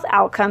health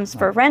outcomes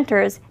for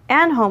renters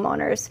and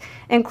homeowners,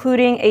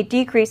 including a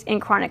decrease in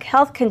chronic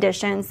health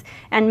conditions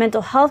and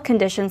mental health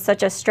conditions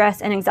such as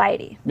stress and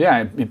anxiety.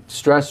 Yeah,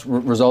 stress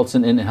results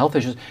in health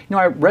issues. You know,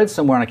 I read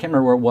somewhere, and I can't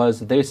remember where it was,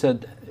 that they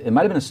said, it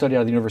might have been a study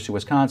out of the University of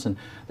Wisconsin,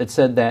 that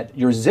said that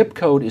your zip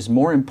code is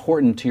more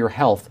important to your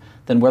health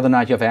than whether or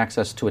not you have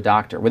access to a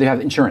doctor, whether you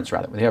have insurance,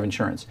 rather, whether you have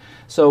insurance.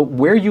 So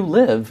where you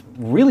live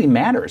really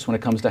matters when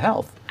it comes to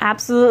health.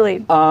 Absolutely.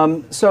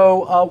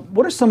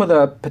 What are some of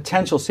the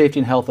potential safety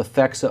and health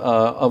effects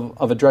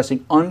of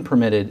addressing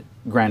unpermitted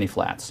granny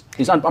flats?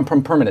 These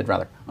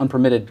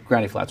unpermitted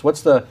granny flats.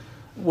 What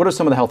are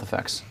some of the health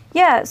effects?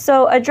 Yeah,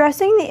 so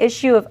addressing the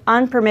issue of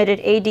unpermitted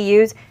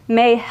ADUs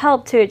may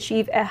help to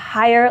achieve a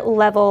higher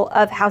level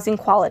of housing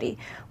quality.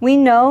 We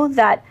know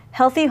that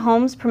healthy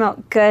homes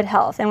promote good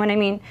health, and when I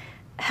mean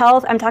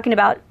health, I'm talking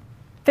about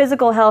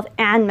physical health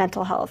and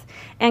mental health.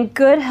 And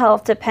good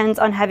health depends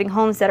on having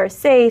homes that are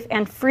safe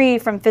and free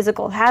from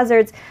physical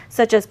hazards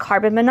such as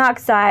carbon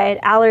monoxide,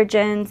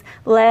 allergens,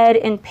 lead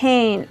in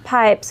paint,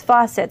 pipes,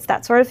 faucets,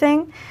 that sort of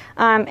thing.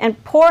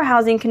 And poor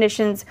housing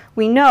conditions,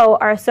 we know,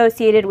 are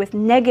associated with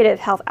negative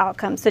health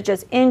outcomes such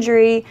as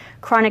injury,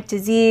 chronic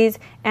disease,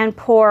 and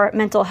poor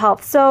mental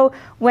health. So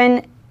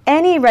when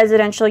any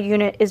residential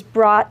unit is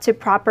brought to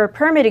proper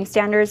permitting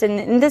standards, and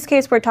in this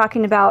case we're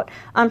talking about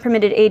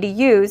unpermitted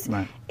ADUs,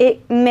 right,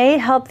 it may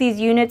help these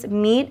units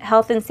meet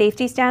health and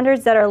safety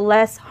standards that are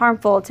less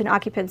harmful to an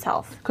occupant's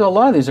health. Because a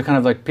lot of these are kind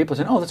of like people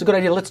saying, oh, that's a good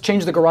idea, let's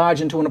change the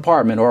garage into an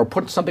apartment, or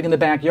put something in the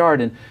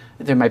backyard, and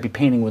there might be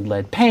painting with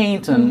lead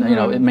paint, and you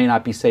know, it may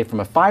not be safe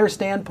from a fire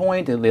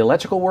standpoint, the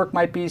electrical work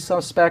might be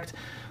suspect.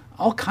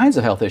 All kinds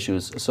of health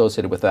issues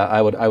associated with that,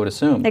 I would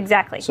assume.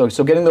 Exactly. So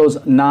getting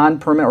those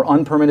non-permitted or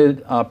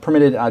unpermitted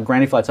permitted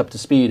granny flats up to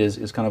speed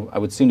is kind of, I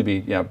would seem to be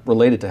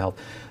related to health.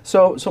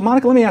 So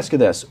Monica, let me ask you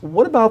this: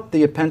 what about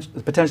the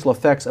potential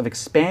effects of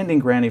expanding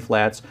granny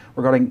flats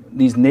regarding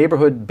these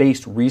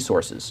neighborhood-based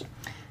resources?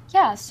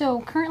 Yeah,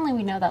 so currently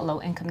we know that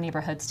low-income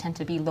neighborhoods tend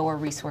to be lower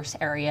resource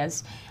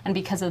areas, and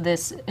because of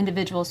this,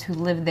 individuals who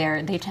live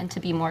there, they tend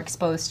to be more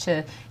exposed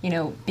to,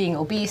 being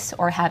obese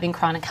or having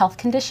chronic health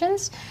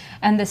conditions.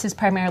 And this is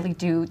primarily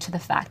due to the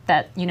fact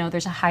that,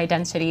 there's a high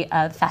density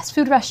of fast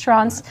food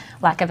restaurants,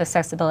 lack of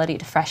accessibility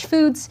to fresh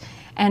foods,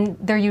 and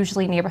they're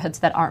usually neighborhoods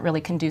that aren't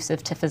really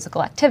conducive to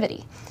physical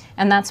activity.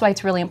 And that's why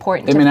it's really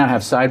important. They may not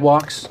have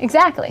sidewalks.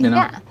 Exactly,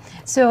 yeah.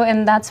 So,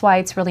 and that's why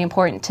it's really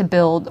important to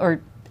build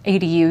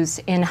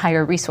ADUs in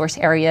higher resource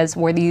areas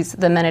where the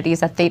amenities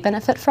that they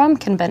benefit from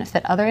can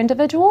benefit other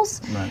individuals.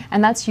 Right.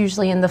 And that's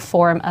usually in the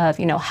form of,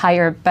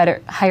 higher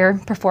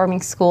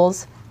performing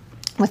schools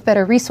with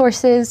better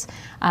resources,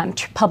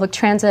 public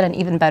transit, and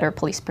even better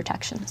police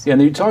protections. Yeah,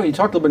 and you talked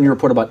a little bit in your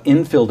report about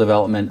infill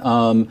development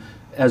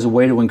as a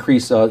way to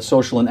increase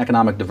social and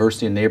economic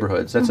diversity in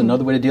neighborhoods. That's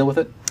another way to deal with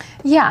it?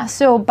 Yeah,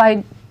 so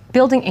by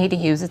building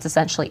ADUs, it's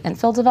essentially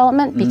infill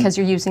development because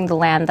you're using the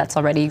land that's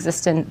already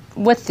existent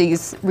with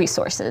these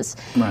resources.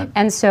 Right.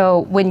 And so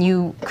when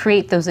you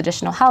create those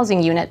additional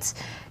housing units,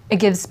 it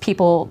gives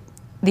people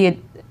the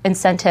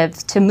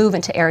incentive to move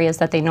into areas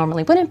that they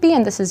normally wouldn't be,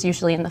 and this is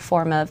usually in the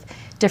form of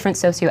different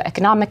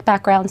socioeconomic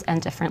backgrounds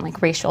and different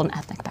racial and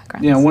ethnic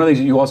backgrounds. Yeah, one of the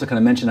things you also kind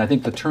of mentioned, I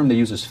think the term they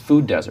use is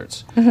food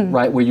deserts,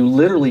 right, where you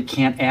literally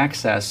can't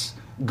access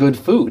good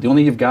food. The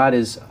only you've got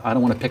is, I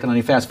don't want to pick on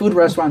any fast food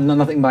restaurant,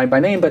 nothing by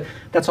name, but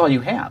that's all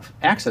you have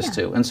access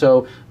to. And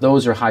so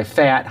those are high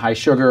fat, high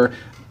sugar,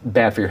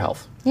 bad for your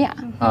health. Yeah.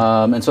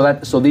 And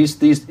so these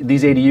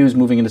ADUs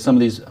moving into some of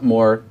these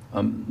more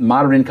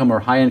moderate income or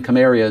high income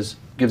areas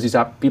gives these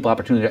people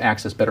opportunity to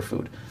access better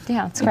food.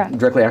 Yeah, that's correct.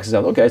 Directly access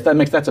out. Okay, so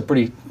that's a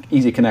pretty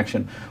easy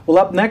connection. Well,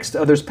 up next,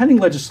 there's pending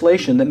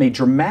legislation that may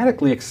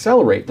dramatically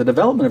accelerate the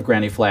development of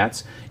granny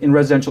flats in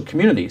residential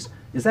communities.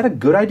 Is that a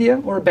good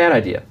idea or a bad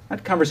idea?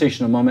 That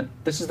conversation in a moment.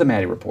 This is the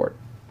Maddie Report.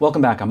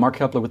 Welcome back. I'm Mark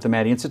Kepler with the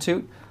Maddie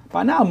Institute.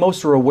 By now,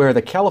 most are aware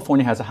that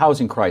California has a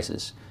housing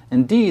crisis.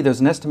 Indeed, there's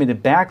an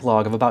estimated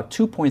backlog of about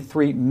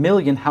 2.3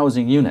 million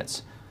housing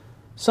units.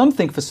 Some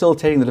think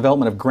facilitating the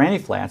development of granny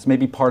flats may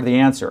be part of the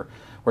answer.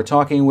 We're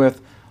talking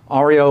with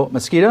Ario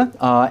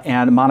Mesquita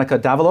and Monica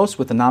Davalos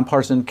with the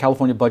Nonpartisan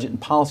California Budget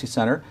and Policy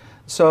Center.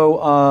 So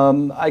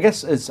I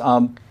guess it's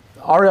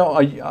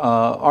Ario,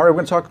 we're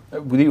going to talk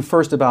with you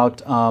first about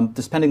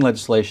this pending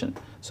legislation.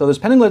 So there's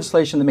pending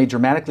legislation that may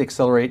dramatically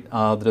accelerate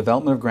the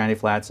development of granny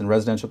flats in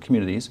residential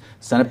communities,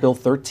 Senate Bill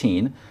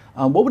 13.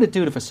 What would it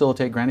do to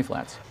facilitate granny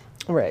flats?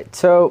 Right.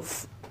 So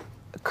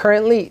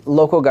currently,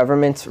 local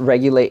governments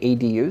regulate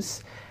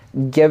ADUs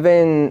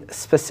given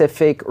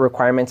specific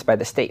requirements by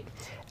the state.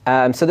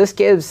 So this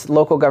gives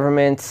local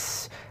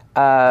governments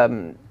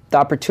the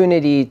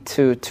opportunity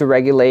to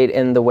regulate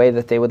in the way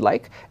that they would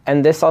like.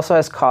 And this also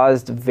has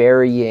caused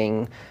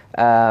varying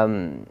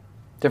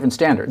different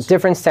standards.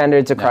 Different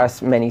standards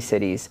across many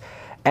cities.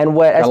 And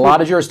what a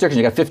lot of jurisdictions.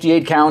 You got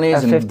 58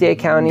 counties and 58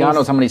 counties. God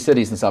knows how many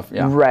cities and stuff.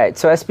 Yeah. Right.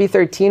 So SB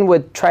 13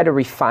 would try to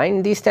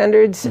refine these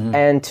standards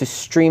and to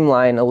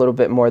streamline a little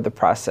bit more the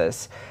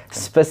process. Okay.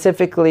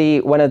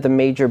 Specifically, one of the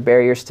major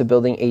barriers to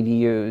building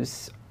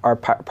ADUs are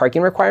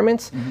parking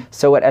requirements.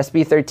 So what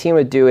SB 13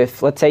 would do,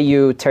 if let's say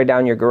you tear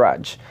down your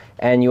garage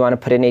and you want to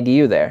put an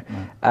ADU there,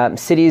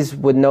 cities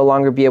would no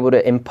longer be able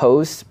to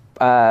impose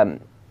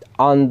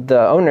on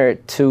the owner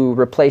to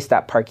replace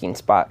that parking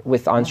spot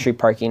with on-street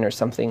parking or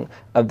something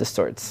of the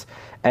sorts.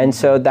 And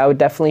so that would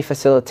definitely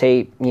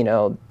facilitate,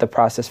 the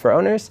process for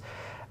owners.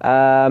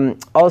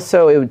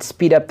 Also, it would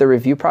speed up the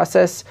review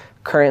process.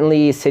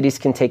 Currently, cities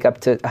can take up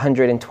to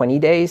 120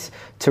 days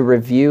to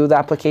review the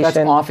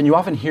application. You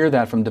often hear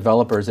that from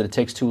developers, that it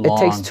takes too long.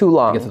 It takes too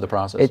long to get through the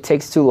process. It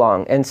takes too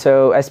long. And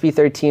so SB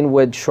 13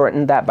 would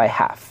shorten that by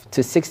half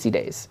to 60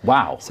 days.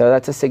 Wow. So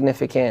that's a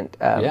significant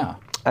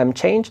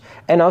change.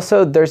 And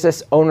also, there's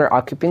this owner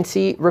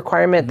occupancy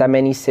requirement that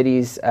many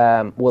cities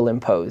will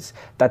impose,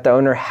 that the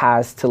owner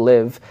has to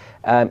live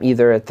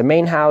either at the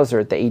main house or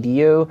at the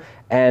ADU,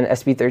 and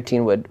SB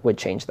 13 would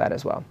change that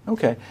as well.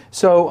 Okay.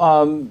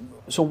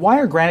 So why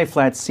are granny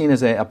flats seen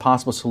as a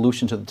possible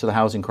solution to the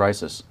housing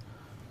crisis?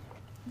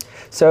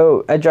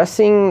 So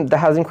addressing the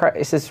housing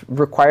crisis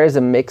requires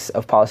a mix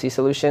of policy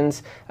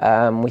solutions.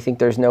 We think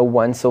there's no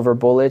one silver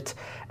bullet,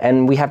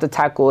 and we have to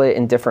tackle it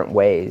in different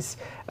ways.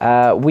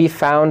 We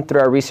found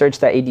through our research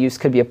that ADUs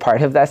could be a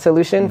part of that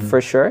solution,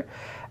 for sure.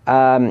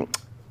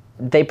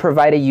 They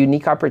provide a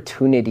unique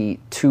opportunity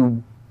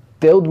to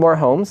build more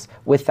homes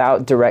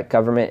without direct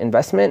government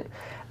investment,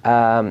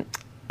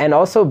 and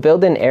also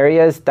build in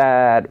areas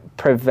that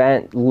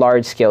prevent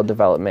large-scale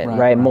development,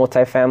 right?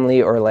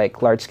 Multifamily or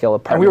like large-scale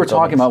apartment And we were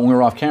talking buildings. about, when we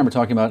were off camera,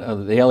 talking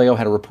about the LAO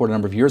had a report a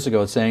number of years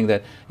ago saying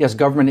that, yes,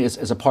 government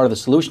is a part of the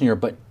solution here,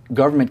 but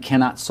government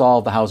cannot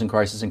solve the housing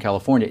crisis in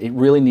California. It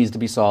really needs to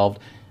be solved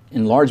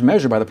in large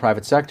measure by the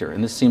private sector,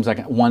 and this seems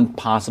like one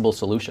possible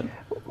solution.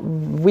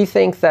 We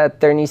think that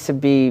there needs to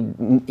be,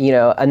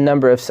 a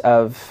number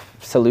of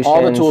solutions.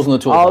 All the tools in the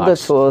toolbox. All the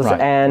tools,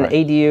 right, and right.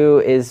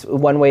 ADU is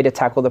one way to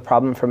tackle the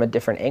problem from a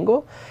different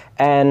angle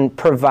and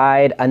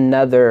provide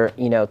another,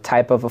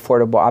 type of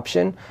affordable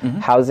option,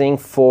 housing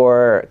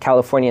for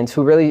Californians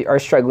who really are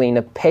struggling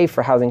to pay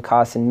for housing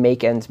costs and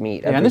make ends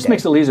meet. Yeah, and this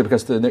makes it easier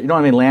because you don't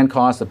have any land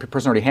costs. The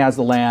person already has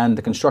the land.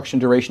 The construction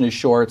duration is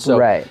short, so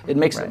it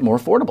makes it more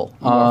affordable.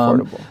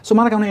 So,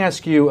 Monica, I want to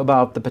ask you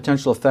about the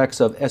potential effects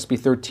of SB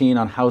 13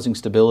 on housing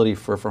stability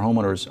for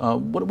homeowners.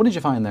 What did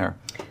you find there?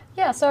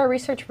 Yeah, so our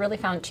research really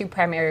found two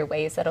primary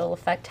ways that it'll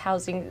affect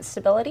housing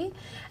stability,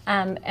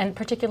 and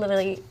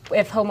particularly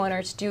if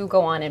homeowners do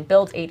go on and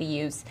build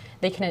ADUs,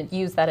 they can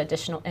use that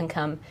additional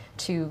income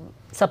to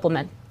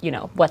supplement,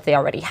 what they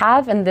already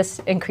have, and this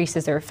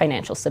increases their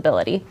financial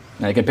stability.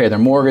 Now they can pay their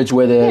mortgage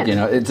with it.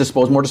 It's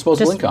more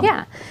disposable income.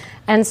 Yeah,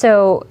 and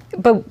so,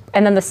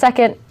 and then the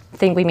second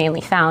thing we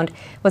mainly found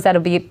was that it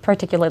would be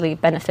particularly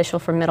beneficial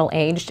for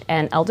middle-aged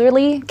and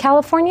elderly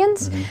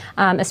Californians,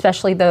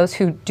 especially those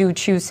who do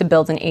choose to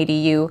build an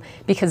ADU,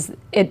 because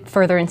it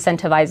further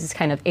incentivizes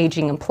kind of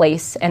aging in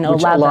place and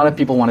which a lot of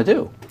people want to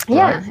do.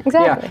 Yeah, right?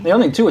 exactly. Yeah. The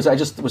other thing too is I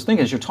just was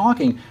thinking as you're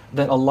talking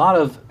that a lot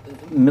of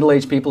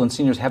middle-aged people and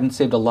seniors haven't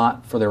saved a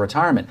lot for their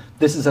retirement.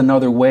 This is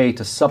another way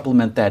to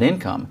supplement that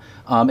income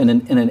in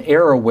an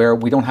era where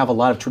we don't have a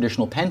lot of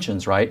traditional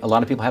pensions, right? A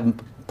lot of people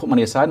haven't put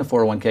money aside in a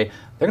 401k.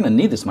 They're going to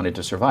need this money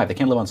to survive. They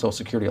can't live on Social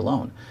Security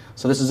alone.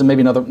 So this is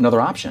maybe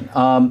another option.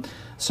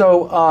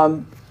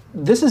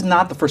 This is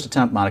not the first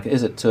attempt, Monica,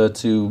 is it,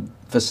 to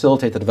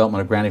facilitate the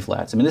development of granny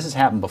flats? I mean, this has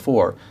happened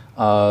before.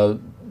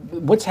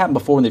 What's happened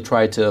before when they've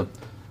tried to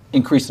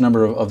increase the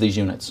number of these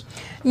units?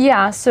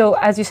 Yeah, so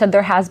as you said,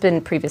 there has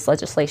been previous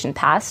legislation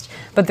passed,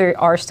 but there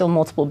are still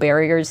multiple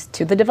barriers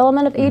to the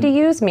development of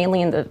ADUs,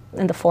 mainly in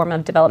the form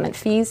of development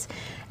fees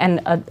and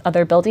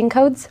other building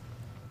codes.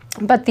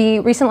 But the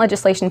recent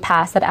legislation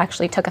passed that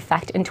actually took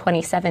effect in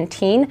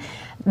 2017,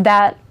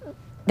 that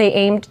they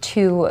aimed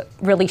to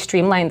really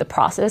streamline the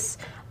process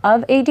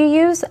of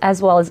ADUs,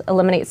 as well as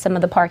eliminate some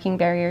of the parking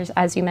barriers,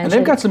 as you mentioned. And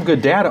they've got some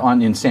good data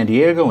in San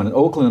Diego and in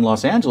Oakland and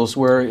Los Angeles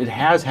where it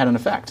has had an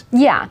effect.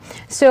 Yeah.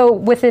 So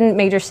within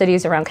major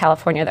cities around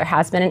California, there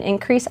has been an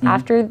increase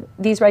after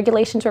these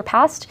regulations were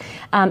passed.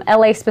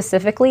 LA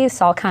specifically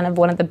saw kind of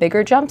one of the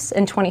bigger jumps.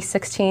 In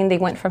 2016, they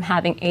went from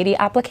having 80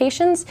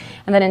 applications,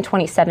 and then in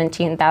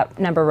 2017, that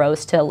number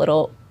rose to a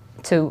little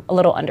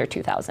under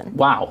 2,000.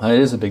 Wow, that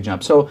is a big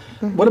jump. So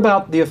what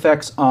about the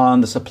effects on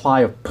the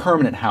supply of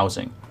permanent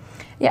housing?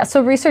 Yeah,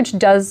 so research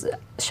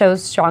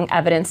shows strong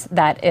evidence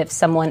that if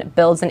someone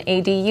builds an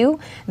ADU,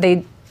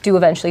 they do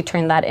eventually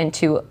turn that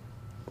into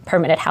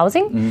permanent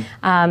housing.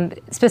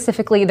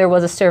 Specifically, there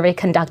was a survey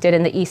conducted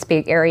in the East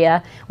Bay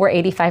area where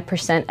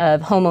 85%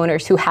 of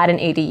homeowners who had an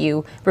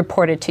ADU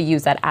reported to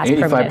use that as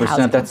permanent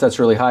housing. 85%, that's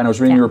really high. And I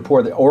was reading a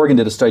report that Oregon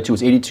did a study too, it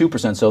was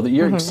 82%, so that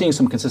you're seeing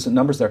some consistent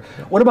numbers there.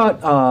 What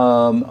about,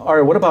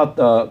 Aria, what about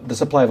the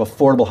supply of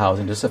affordable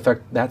housing? Does this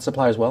affect that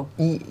supply as well?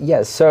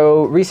 Yes,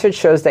 so research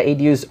shows that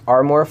ADUs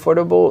are more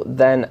affordable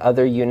than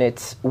other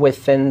units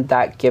within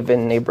that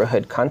given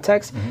neighborhood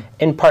context,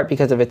 in part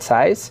because of its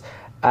size.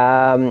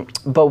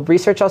 But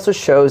research also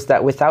shows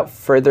that without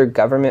further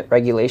government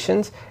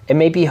regulations, it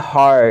may be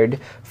hard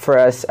for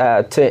us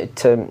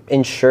to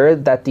ensure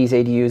that these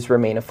ADUs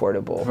remain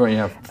affordable.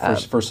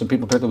 For some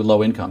people, particularly with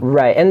low income.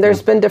 Right, and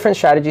there's been different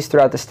strategies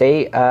throughout the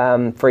state.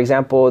 For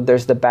example,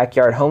 there's the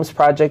Backyard Homes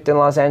Project in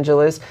Los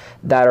Angeles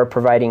that are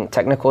providing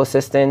technical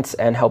assistance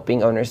and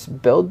helping owners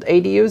build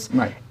ADUs.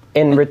 Right.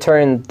 In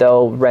return,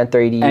 they'll rent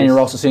their ADUs. And you're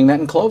also seeing that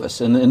in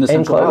Clovis, in the Central Valley.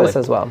 In Clovis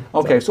as well.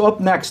 Okay, so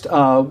up next, who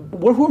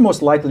are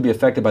most likely to be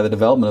affected by the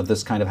development of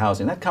this kind of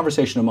housing? That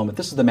conversation in a moment.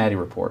 This is the Maddie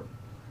Report.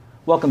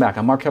 Welcome back.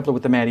 I'm Mark Kepler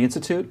with the Maddie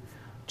Institute.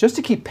 Just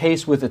to keep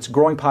pace with its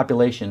growing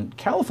population,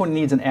 California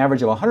needs an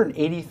average of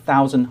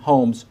 180,000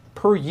 homes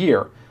per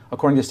year,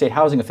 according to state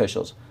housing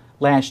officials.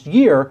 Last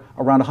year,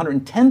 around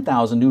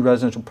 110,000 new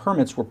residential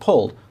permits were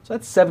pulled, so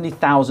that's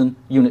 70,000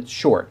 units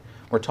short.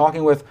 We're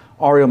talking with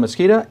Ario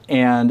Mesquita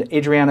and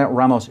Adriana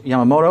Ramos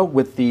Yamamoto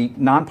with the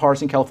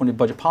Nonpartisan California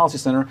Budget Policy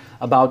Center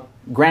about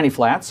granny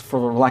flats,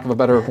 for lack of a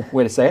better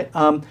way to say it.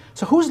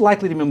 So who's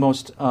likely to be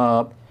most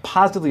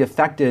positively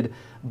affected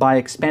by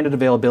expanded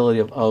availability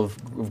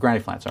of granny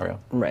flats, Ario?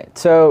 Right.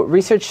 So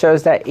research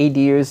shows that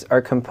ADUs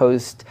are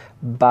composed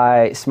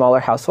by smaller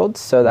households,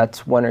 so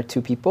that's one or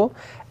two people.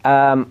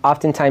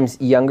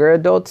 Oftentimes younger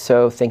adults,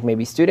 so think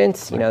maybe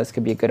students. You know, this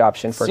could be a good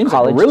option for college. Seems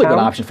like a really good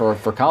option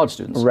for college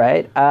students.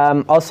 Right.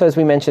 Also, as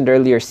we mentioned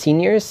earlier,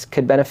 seniors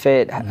could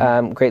benefit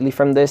greatly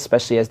from this,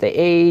 especially as they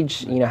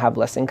age, have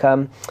less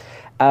income.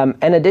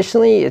 And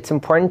additionally, it's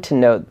important to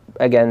note,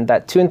 again,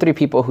 that 2 in 3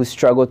 people who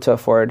struggle to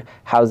afford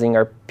housing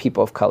are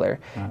people of color.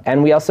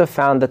 And we also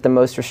found that the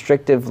most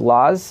restrictive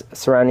laws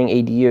surrounding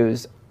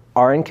ADUs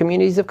are in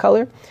communities of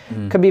color.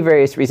 Could be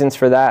various reasons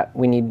for that.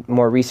 We need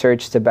more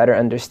research to better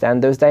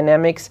understand those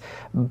dynamics.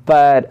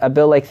 But a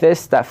bill like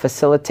this that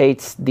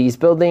facilitates these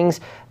buildings,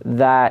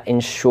 that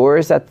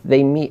ensures that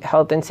they meet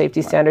health and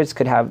safety standards,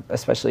 could have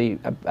especially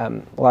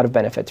a lot of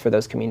benefits for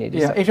those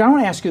communities. Yeah, Adrian, I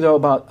want to ask you though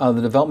about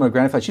the development of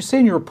granny flats. You say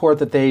in your report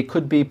that they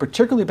could be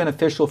particularly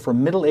beneficial for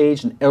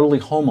middle-aged and elderly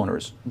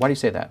homeowners. Why do you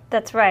say that?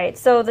 That's right.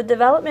 So the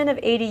development of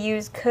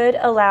ADUs could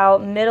allow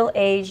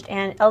middle-aged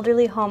and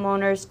elderly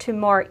homeowners to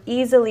more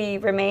easily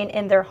remain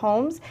in their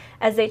homes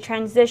as they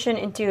transition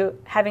into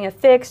having a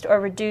fixed or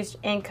reduced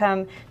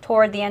income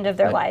toward the end of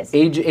their lives.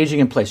 Aging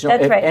in place.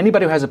 That's right.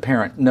 Anybody who has a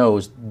parent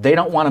knows they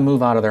don't want to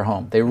move out of their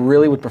home. They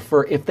really would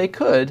prefer, if they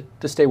could,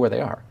 to stay where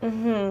they are.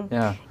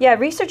 Yeah,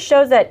 research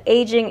shows that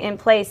aging in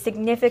place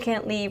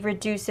significantly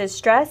reduces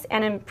stress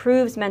and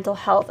improves mental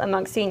health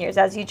among seniors,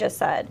 as you just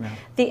said.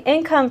 The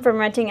income from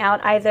renting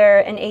out either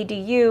an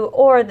ADU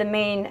or the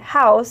main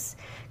house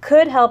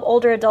could help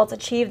older adults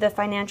achieve the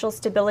financial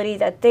stability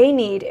that they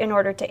need in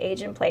order to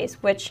age in place,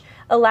 which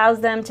allows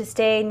them to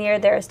stay near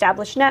their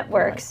established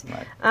networks.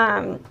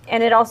 And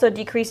it also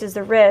decreases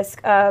the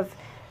risk of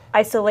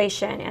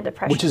isolation and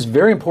depression. Which is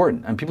very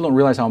important, and people don't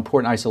realize how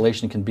important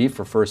isolation can be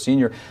for a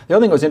senior. The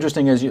other thing that was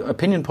interesting is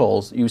opinion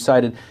polls. You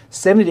cited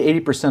 70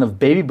 to 80% of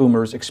baby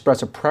boomers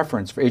express a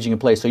preference for aging in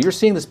place. So you're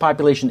seeing this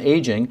population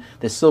aging,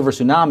 this silver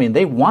tsunami, and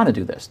they want to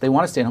do this. They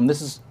want to stay at home.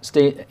 This is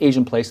age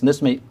in place, and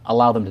this may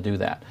allow them to do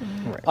that.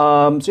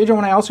 So Adrian, I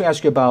want to also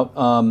ask you about,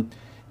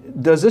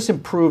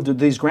 do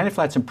these granny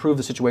flats improve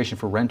the situation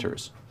for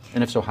renters?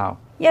 And if so, how?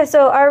 Yeah,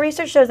 so our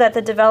research shows that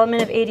the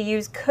development of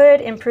ADUs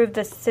could improve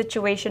the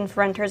situation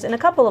for renters in a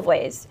couple of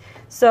ways.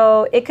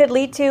 So it could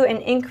lead to an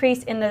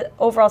increase in the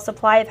overall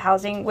supply of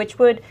housing, which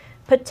would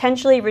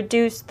potentially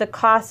reduce the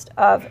cost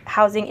of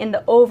housing in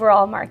the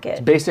overall market.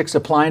 It's basic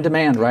supply and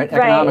demand, right?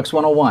 Economics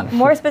 101.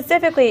 More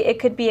specifically, it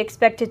could be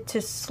expected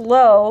to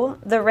slow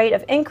the rate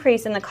of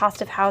increase in the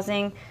cost of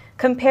housing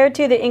compared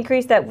to the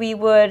increase that we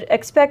would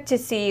expect to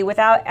see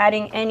without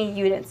adding any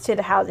units to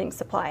the housing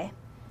supply.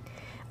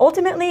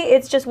 Ultimately,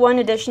 it's just one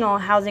additional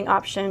housing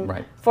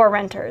option for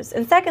renters.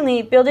 And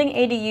secondly, building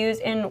ADUs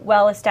in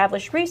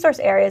well-established resource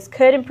areas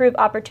could improve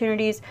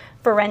opportunities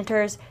for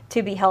renters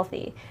to be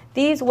healthy.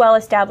 These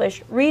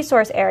well-established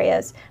resource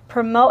areas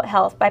promote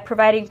health by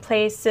providing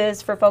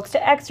places for folks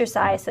to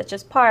exercise, such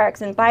as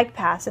parks and bike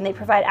paths, and they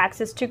provide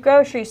access to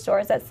grocery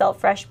stores that sell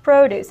fresh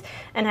produce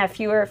and have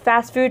fewer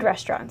fast food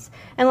restaurants.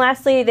 And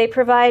lastly, they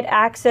provide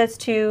access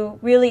to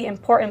really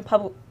important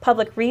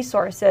public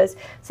resources,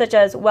 such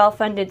as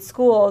well-funded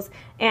schools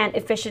and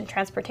efficient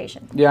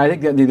transportation. Yeah, I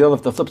think that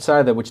the flip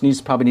side of that, which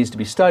probably needs to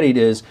be studied,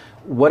 is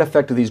what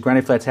effect do these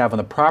granny flats have on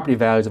the property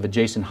values of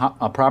adjacent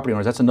property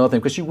owners? That's another thing,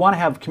 because you want to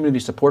have community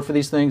support for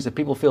these things. If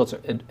people feel it's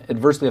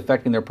adversely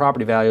affecting their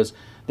property values,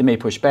 they may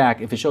push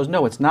back. If it shows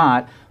no, it's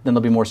not, then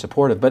they'll be more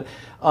supportive. But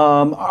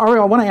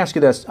Ariel, I want to ask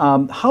you this: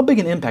 how big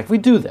an impact, if we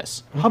do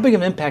this, how big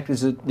of an impact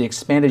is the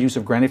expanded use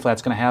of granny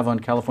flats going to have on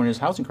California's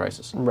housing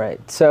crisis? Right.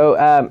 So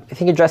I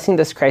think addressing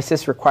this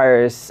crisis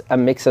requires a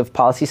mix of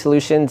policy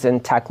solutions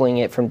and tackling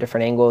it from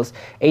different angles.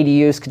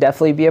 ADUs could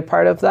definitely be a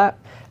part of that.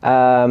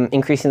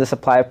 Increasing the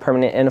supply of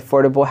permanent and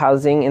affordable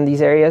housing in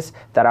these areas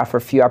that offer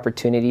few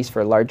opportunities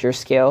for larger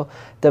scale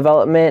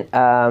development.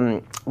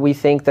 We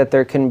think that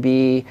there can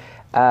be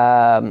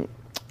a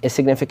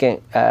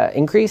significant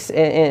increase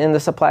in the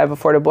supply of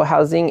affordable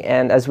housing,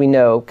 and as we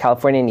know,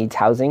 California needs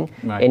housing.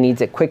 Right. It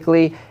needs it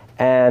quickly.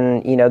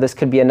 And this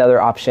could be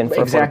another option for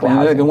affordable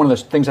housing. And one of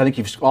the things I think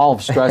you've all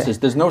stressed is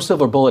there's no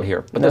silver bullet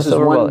here, but this is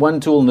one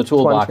tool in the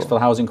toolbox for the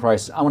housing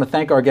crisis. I want to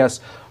thank our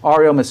guests,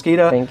 Ariel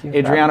Mesquita,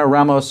 Adriana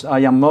Ramos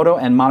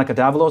Yamamoto, and Monica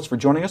Davalos for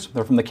joining us.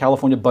 They're from the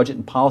California Budget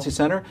and Policy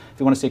Center. If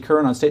you want to stay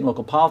current on state and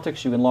local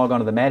politics, you can log on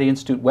to the Maddie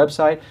Institute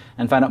website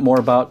and find out more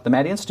about the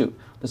Maddie Institute.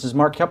 This is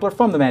Mark Kepler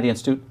from the Maddie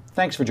Institute.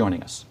 Thanks for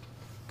joining us.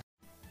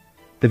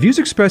 The views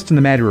expressed in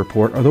the Maddie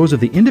Report are those of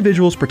the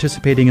individuals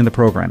participating in the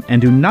program and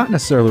do not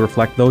necessarily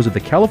reflect those of the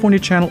California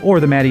Channel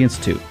or the Maddie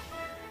Institute.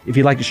 If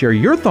you'd like to share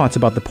your thoughts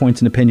about the points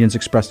and opinions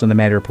expressed on the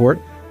Maddie Report,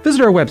 visit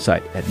our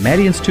website at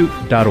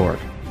maddieinstitute.org.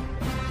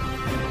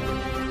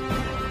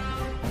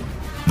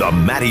 The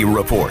Maddie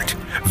Report,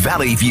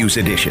 Valley Views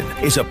Edition,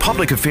 is a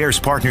public affairs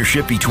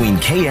partnership between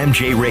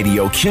KMJ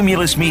Radio,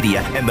 Cumulus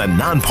Media, and the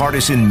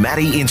nonpartisan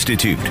Maddie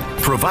Institute,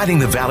 providing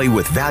the Valley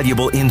with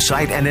valuable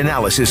insight and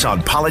analysis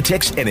on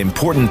politics and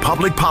important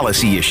public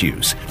policy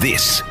issues.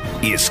 This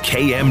is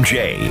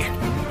KMJ.